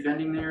goal Great kick.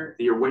 defending there.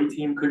 The away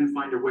team couldn't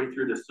find a way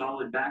through the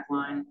solid back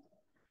line.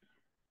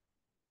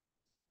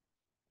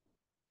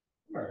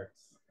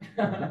 Works.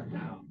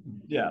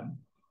 Yeah.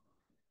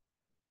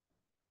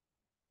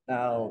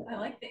 Now, I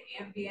like the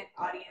ambient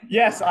audience.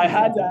 yes, I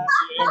had to have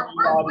the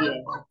ambient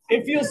audio.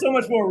 It feels so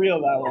much more real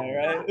that way,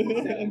 right?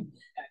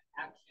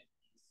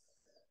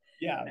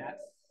 Yeah. That's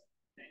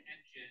the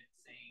engine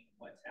saying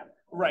what's happening.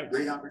 Right.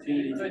 Great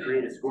opportunity to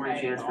create a scoring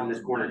chance from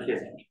this corner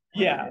kick.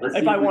 Yeah, Let's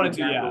if see I we wanted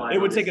can to, yeah. capitalize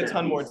It would on take this a set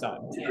ton more piece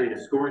time. to create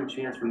a scoring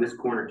chance from this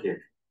corner kick.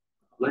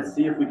 Let's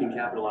see if we can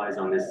capitalize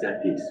on this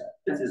set piece.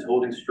 This is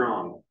holding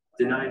strong,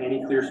 denying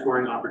any clear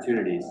scoring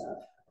opportunities.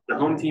 The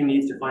home team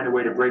needs to find a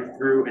way to break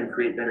through and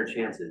create better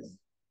chances.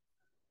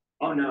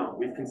 Oh no,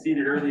 we've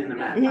conceded early in the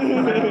match.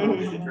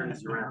 We should turn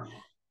this around.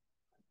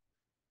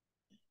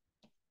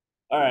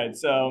 All right,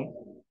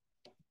 so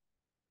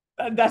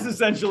that's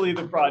essentially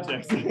the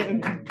project.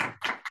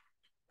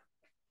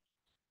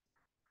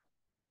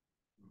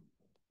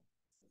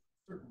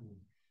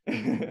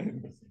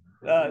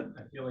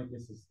 I feel like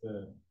this is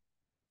the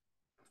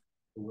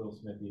Will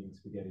Smith eating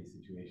spaghetti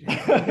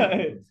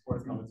situation.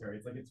 Sports commentary.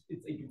 It's like it's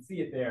you can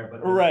see it there, but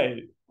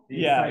right.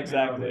 Yeah,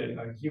 exactly.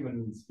 A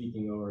human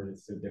speaking over it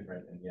is so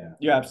different, and yeah,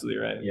 you're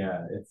absolutely right.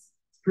 Yeah, it's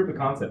proof of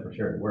concept for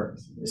sure. It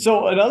works.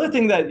 So another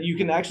thing that you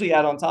can actually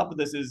add on top of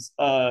this is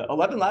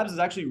 11 Labs is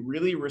actually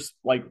really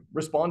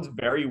responds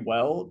very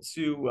well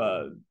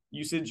to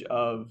usage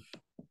of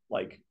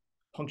like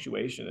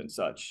punctuation and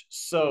such.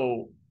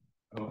 So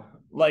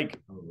like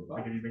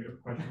if you make a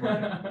question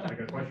mark, like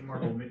a question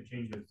mark will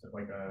change it to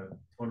like a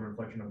tone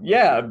reflection of.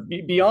 Yeah,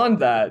 beyond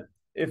that,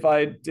 if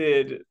I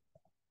did.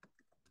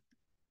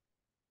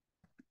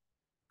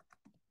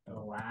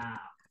 Oh wow,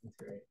 that's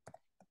great.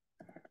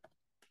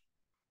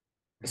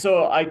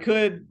 So I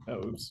could.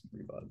 Oh, oops.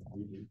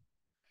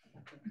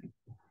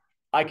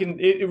 I can.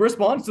 It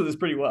responds to this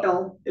pretty well.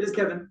 Hello, it is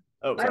Kevin.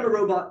 Oh, sorry. I'm a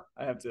robot.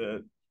 I have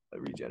to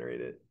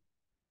regenerate it.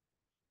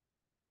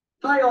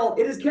 Hi, all.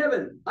 It is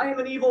Kevin. I am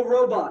an evil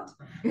robot.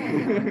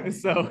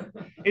 So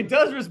it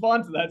does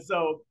respond to that.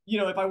 So,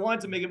 if I wanted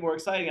to make it more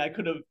exciting, I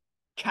could have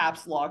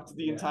caps locked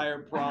the entire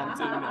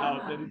prompt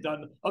and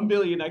done a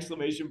million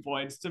exclamation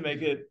points to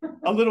make it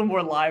a little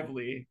more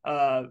lively. Do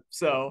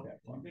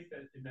you think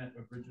that in that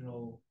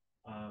original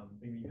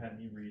thing that you had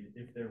me read,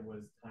 if there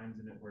was times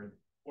in it where,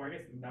 or I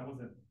guess that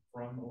wasn't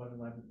from 11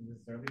 Labs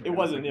necessarily? It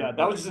wasn't, yeah.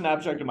 That was just an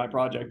abstract of my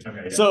project.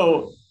 Okay, yeah.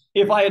 So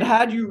if I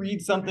had you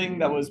read something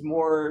that was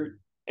more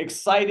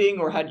exciting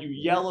or had you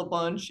yell a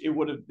bunch, it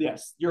would have,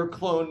 yes, your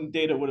clone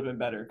data would have been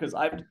better, because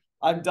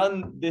I've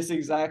done this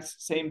exact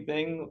same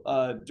thing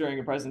during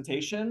a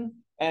presentation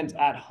and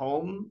at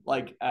home,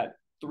 like at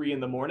 3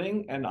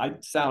 a.m, and I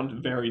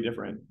sound very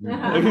different.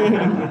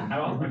 I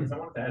wanted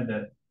to add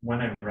that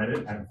when I read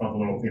it, I felt a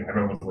little,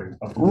 everyone was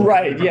like,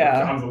 right,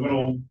 yeah. I was a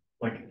little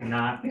like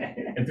not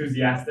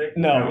enthusiastic.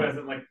 No, I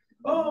wasn't like,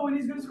 oh, and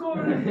he's gonna score.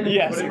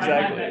 Yes, but if exactly.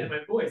 I had that in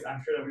my voice,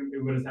 I'm sure that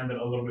it would have sounded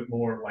a little bit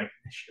more like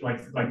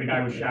the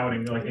guy was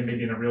shouting, like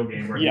maybe in a real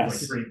game where yes.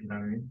 he's like screaming. You know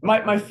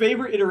what I mean? My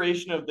favorite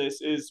iteration of this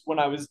is when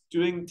I was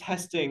doing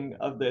testing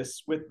of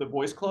this with the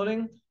voice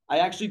cloning. I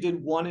actually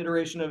did one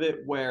iteration of it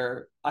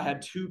where I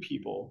had 2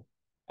 people,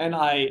 and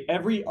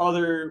every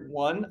other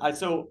one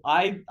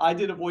I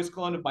did a voice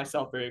clone of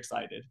myself very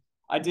excited.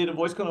 I did a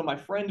voice clone of my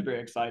friend very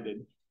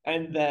excited,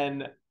 and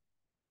then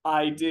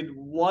I did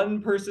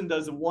one person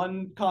does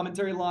one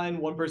commentary line,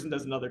 one person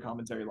does another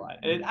commentary line.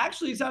 And it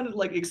actually sounded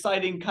like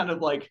exciting kind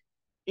of like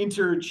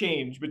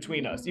interchange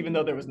between us, even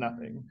though there was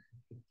nothing.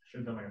 Should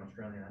have done like an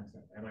Australian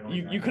accent.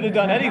 You could have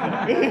done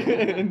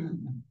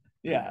anything.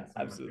 Yeah,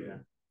 absolutely.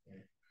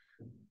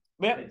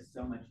 Yeah. It's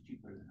so much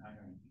cheaper than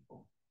hiring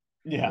people.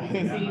 Yeah.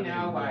 You can see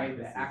now why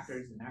the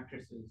actors and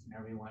actresses and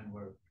everyone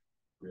were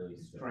really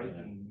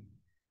striking,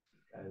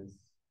 because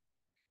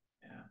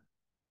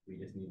we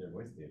just need their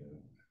voice data.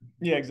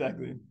 Yeah,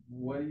 exactly.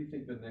 What do you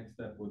think the next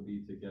step would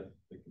be to get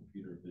the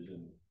computer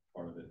vision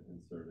part of it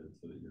inserted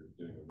so that you're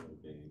doing a real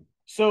game?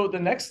 So the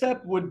next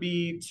step would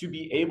be to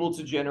be able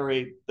to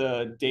generate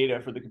the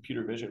data for the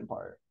computer vision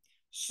part.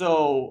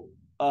 So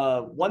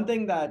one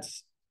thing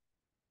that's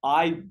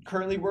I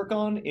currently work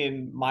on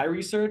in my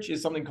research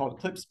is something called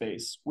clip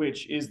space,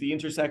 which is the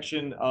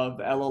intersection of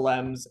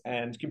LLMs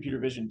and computer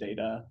vision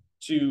data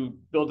to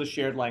build a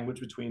shared language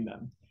between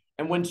them.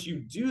 And once you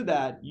do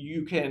that,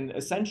 you can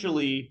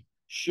essentially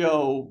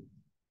show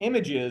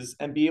images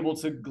and be able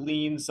to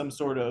glean some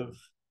sort of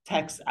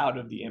text out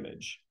of the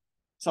image,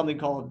 something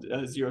called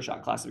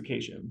zero-shot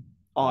classification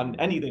on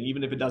anything,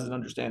 even if it doesn't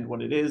understand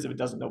what it is, if it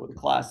doesn't know what the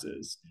class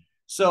is.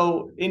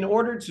 So in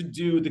order to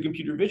do the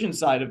computer vision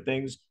side of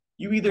things,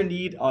 you either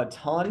need a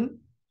ton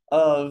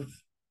of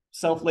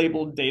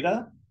self-labeled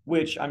data,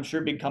 which I'm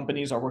sure big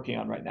companies are working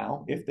on right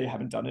now, if they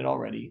haven't done it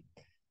already,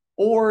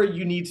 or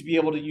you need to be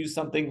able to use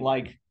something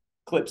like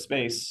clip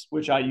space,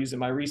 which I use in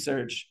my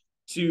research,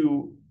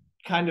 to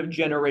kind of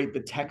generate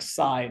the text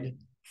side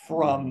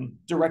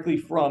directly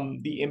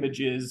from the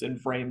images and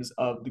frames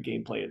of the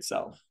gameplay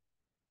itself.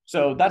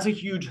 So that's a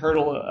huge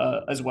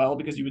hurdle as well,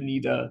 because you would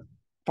need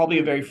probably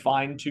a very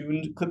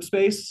fine-tuned clip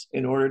space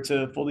in order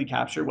to fully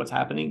capture what's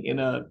happening in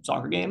a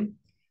soccer game.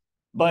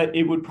 But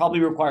it would probably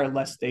require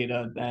less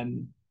data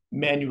than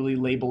manually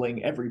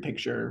labeling every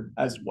picture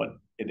as what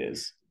it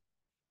is.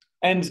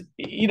 And,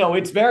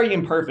 it's very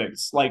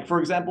imperfect. Like, for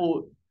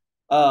example,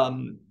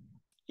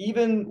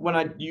 even when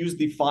I use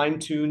the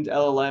fine-tuned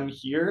LLM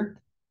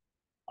here,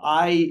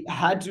 I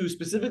had to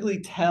specifically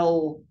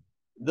tell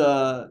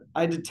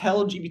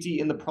GPT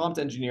in the prompt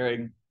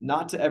engineering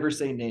not to ever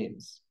say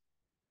names,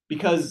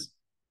 because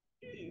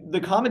the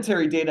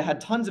commentary data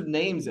had tons of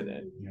names in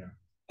it. Yeah.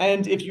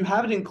 And if you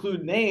have it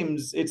include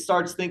names, it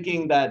starts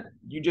thinking that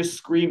you just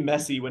scream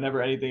Messi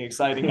whenever anything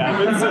exciting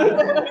happens.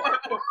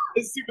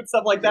 Stupid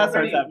stuff like that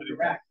starts happening.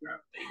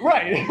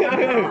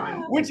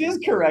 Right. Which is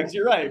correct,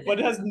 you're right. But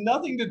it has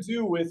nothing to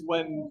do with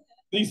when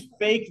these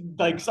fake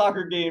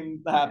soccer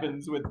game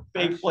happens with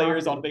fake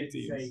players on big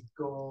teams. Say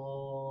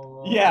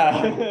goal.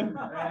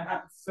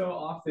 Yeah. So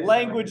often.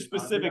 Language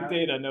specific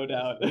data, no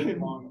doubt.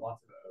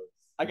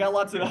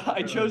 Lots of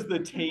I chose the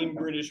tame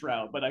British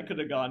route, but I could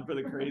have gone for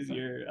the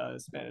crazier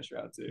Spanish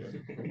route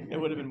too. It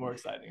would have been more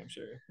exciting, I'm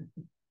sure.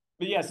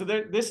 But yeah, so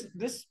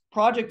this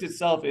project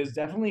itself is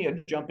definitely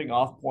a jumping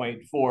off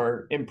point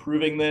for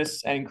improving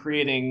this and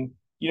creating,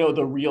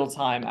 the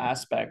real-time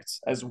aspect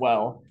as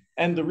well.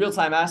 And the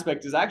real-time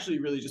aspect is actually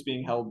really just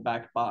being held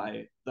back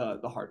by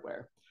the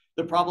hardware.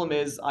 The problem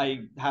is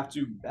I have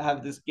to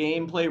have this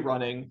gameplay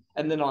running,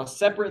 and then on a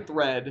separate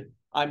thread,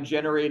 I'm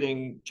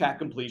generating chat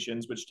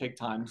completions, which take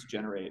time to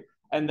generate.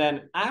 And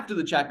then after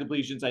the chat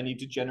completions, I need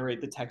to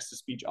generate the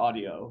text-to-speech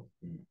audio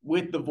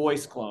with the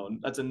voice clone.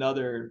 That's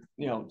another,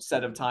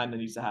 set of time that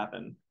needs to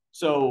happen.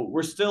 So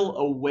we're still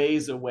a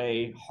ways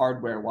away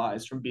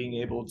hardware-wise from being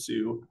able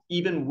to,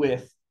 even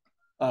with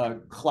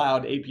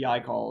cloud API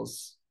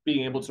calls,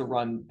 being able to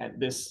run at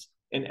this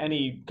in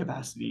any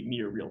capacity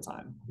near real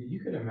time. You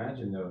could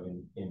imagine, though,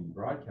 in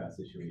broadcast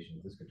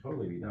situations, this could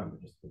totally be done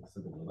with just a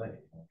simple delay.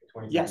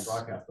 Like a 20-second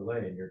broadcast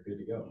delay, and you're good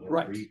to go.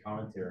 Right. Free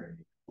commentary.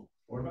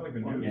 What about like the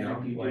news? And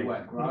if you do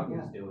what Grog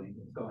is doing,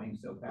 it's going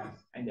so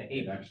fast, and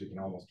it actually can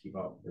almost keep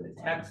up. The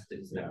text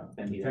is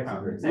and the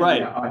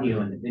right.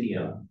 Audio and the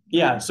video.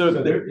 Yeah. So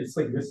it's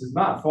like this is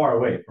not far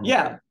away from.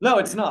 Yeah. No,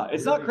 it's not.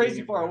 It's not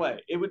crazy far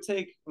away. It would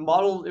take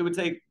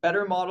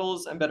better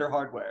models and better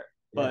hardware.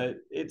 But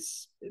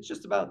it's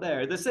just about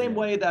there. The same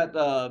way that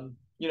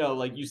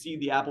like you see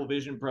the Apple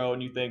Vision Pro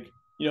and you think,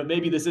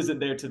 maybe this isn't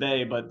there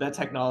today, but that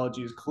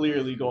technology is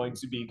clearly going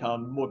to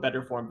become more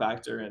better form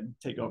factor and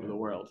take over the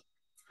world.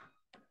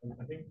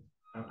 I think,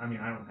 I mean,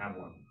 I don't have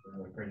one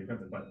for like crazy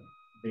expensive, but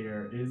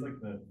there is like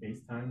the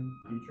FaceTime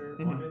feature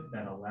on it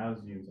that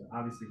allows you to,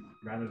 obviously,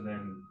 rather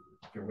than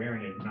if you're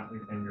wearing it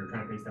and you're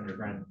trying to FaceTime your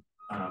friend,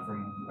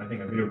 from I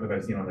think a video clip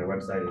I've seen on their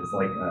website, it's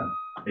like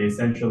they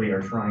essentially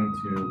are trying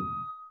to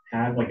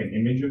have like an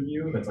image of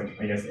you that's like,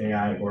 I guess,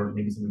 AI or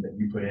maybe something that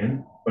you put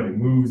in, but it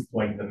moves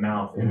like the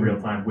mouth in real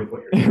time with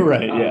what you're doing.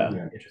 Right, yeah.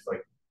 It's just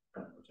like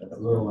a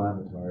little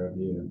avatar of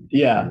you.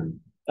 Yeah.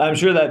 I'm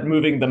sure that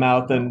moving the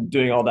mouth and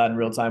doing all that in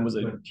real time was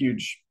a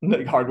huge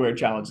hardware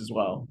challenge as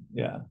well.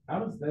 Yeah. How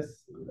does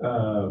this,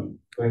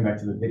 going back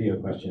to the video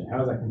question, how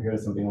does that compare to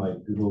something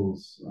like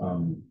Google's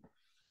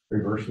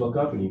reverse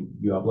lookup? And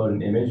you upload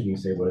an image and you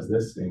say, what is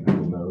this? And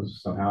Google knows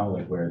somehow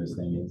like where this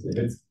thing is.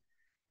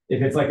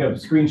 If it's like a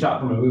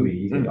screenshot from a movie,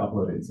 you can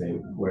upload it and say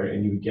where,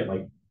 and you would get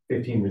like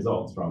 15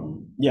 results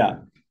from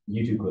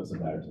YouTube clips of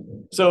that or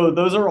something. So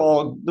those are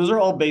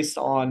all based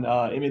on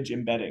image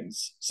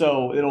embeddings.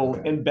 So it'll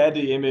embed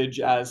the image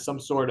as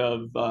some sort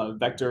of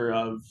vector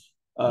of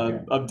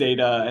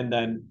data, and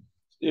then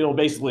Google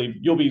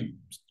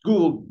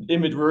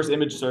reverse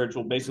image search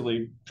will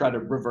basically try to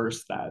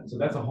reverse that. So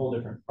that's a whole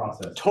different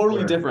process.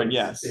 Totally different,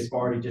 yes. They've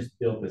already just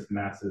built this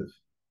massive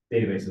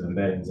database of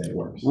embeddings and it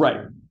works.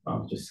 Right.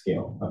 Just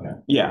scale. Okay.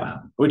 Yeah,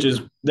 which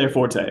is their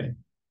forte.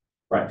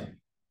 Right.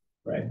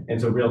 And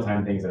so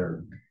real-time things that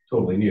are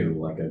totally new,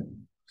 like a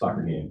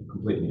soccer game,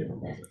 completely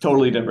different process.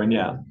 Totally different,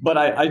 yeah. But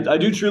I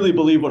do truly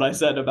believe what I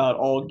said about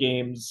all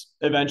games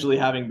eventually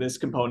having this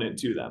component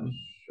to them.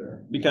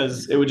 Sure.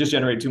 Because it would just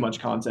generate too much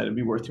content and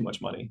be worth too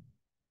much money.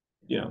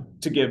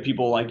 to give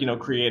people like,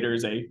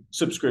 creators a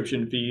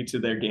subscription fee to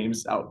their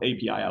games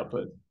API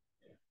output.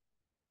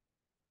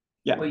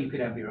 Yeah. Well, you could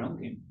have your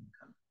own game.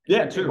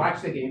 Yeah, true.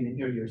 Watch the game and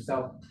hear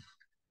yourself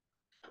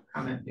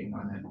commenting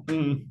on it.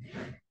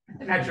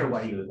 I'm not sure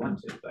why you would want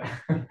to, but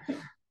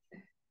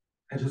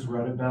I just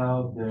read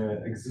about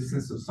the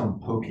existence of some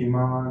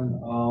Pokemon.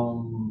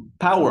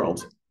 Power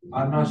World.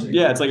 I'm not sure.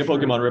 Yeah, it's like a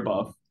Pokemon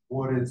ripoff.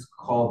 What it's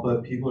called,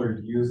 but people are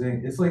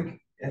using it's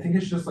like I think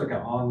it's just like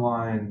an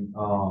online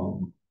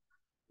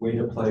way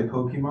to play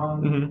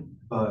Pokemon,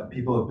 but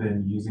people have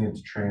been using it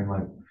to train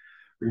like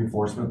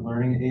reinforcement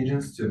learning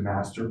agents to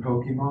master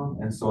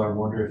Pokemon, and so I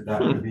wonder if that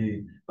could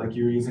be like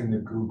you're using the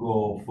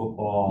Google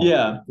football.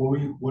 Yeah. What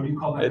do you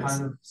call that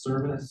kind of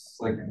service?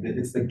 Like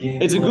it's the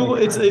game. It's a Google.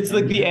 It's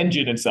like the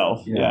engine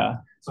itself. Yeah.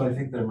 So I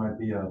think there might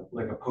be a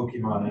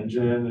Pokemon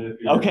engine.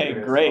 Okay,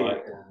 great.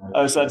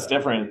 Oh, so that's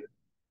different.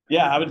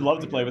 Yeah, I would love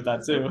to play with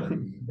that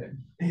too.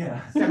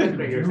 Yeah, 7th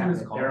graders have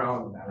it. They're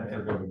all about it.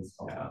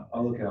 Yeah,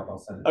 I'll look it up. I'll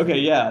send it. Okay,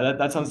 yeah,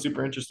 that sounds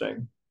super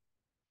interesting.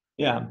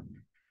 Yeah.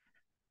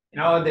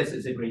 And all of this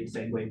is a great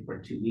segue for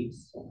 2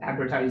 weeks.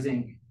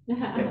 Advertising.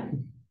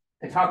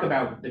 To talk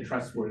about the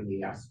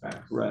trustworthy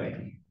aspects. Right.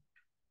 Like,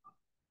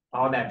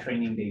 all that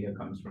training data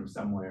comes from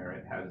somewhere.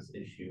 It has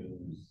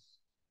issues.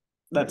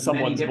 That's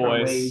someone's many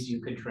different voice. Ways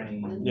you could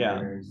train.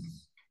 Yeah.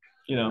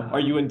 Are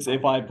you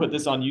if I put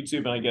this on YouTube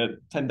and I get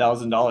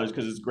 $10,000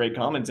 because it's great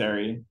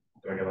commentary,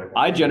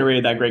 I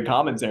generated that great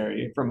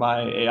commentary from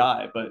my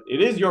AI, but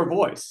it is your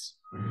voice.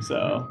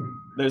 So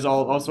there's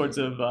all sorts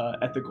of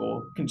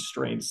ethical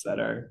constraints that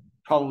are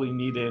probably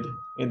needed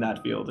in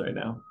that field right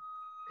now.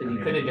 Because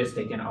you could have just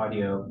taken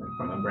audio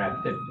from a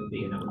Brad Pitt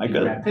movie and it would be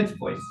Brad Pitt's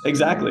voice.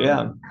 Exactly,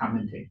 yeah.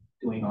 Commenting,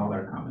 doing all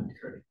their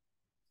commentary.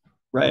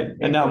 Right.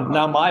 And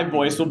now my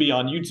voice will be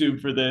on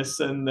YouTube for this,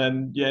 and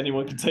then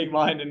anyone can take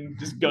mine and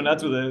just go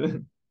nuts with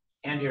it.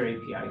 And your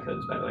API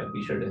codes, by the way,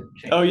 be sure to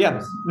change. Oh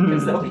yeah,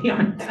 because they'll be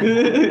on.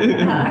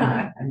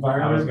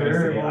 Environment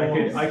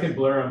variables. I could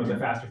blur them, and the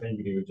faster thing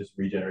you can do is just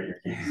regenerate your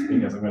keys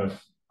because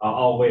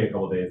I'll wait a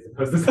couple days to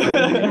post this.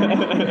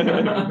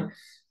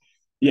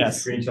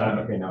 Yes. Screenshot.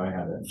 Okay, now I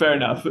have it. Fair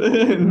enough.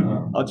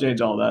 I'll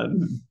change all that.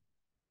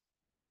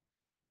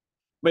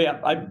 But yeah,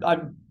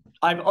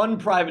 I've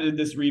unprivated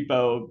this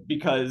repo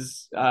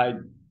because I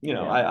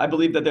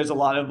believe that there's a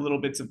lot of little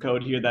bits of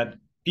code here that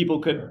people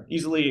could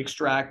easily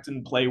extract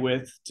and play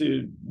with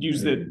to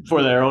use it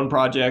for their own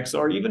projects,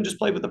 or even just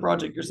play with the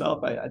project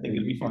yourself. I think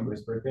it'd be fun.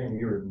 Whisper thing.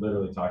 We were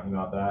literally talking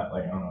about that,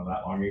 like, I don't know,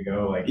 that long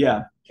ago. Like,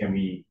 can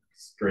we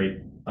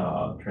scrape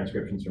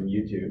transcriptions from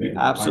YouTube? We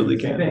absolutely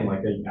can. Thing.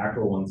 Like the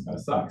actual ones kind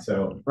of suck.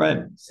 So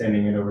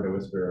sending it over to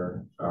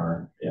Whisper,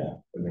 it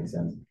makes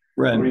sense.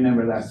 Right.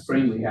 Remember last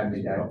spring we had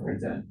the guy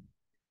present.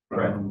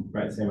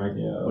 Right, same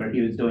idea. Where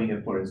he was doing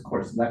it for his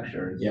course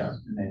lectures. Yeah.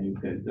 And then you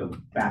could go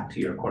back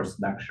to your course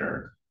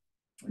lecture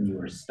when you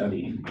were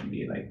studying and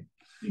be like,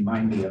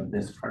 remind me of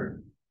this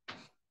part.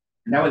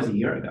 And that was a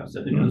year ago,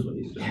 so who knows what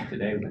he's doing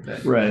today with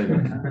it. Right.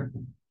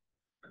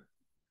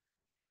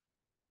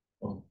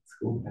 Well, it's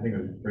cool. I think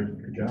it was a great,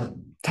 good job.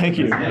 Thank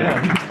you.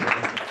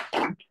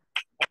 Yeah.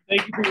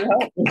 Thank you for your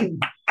help.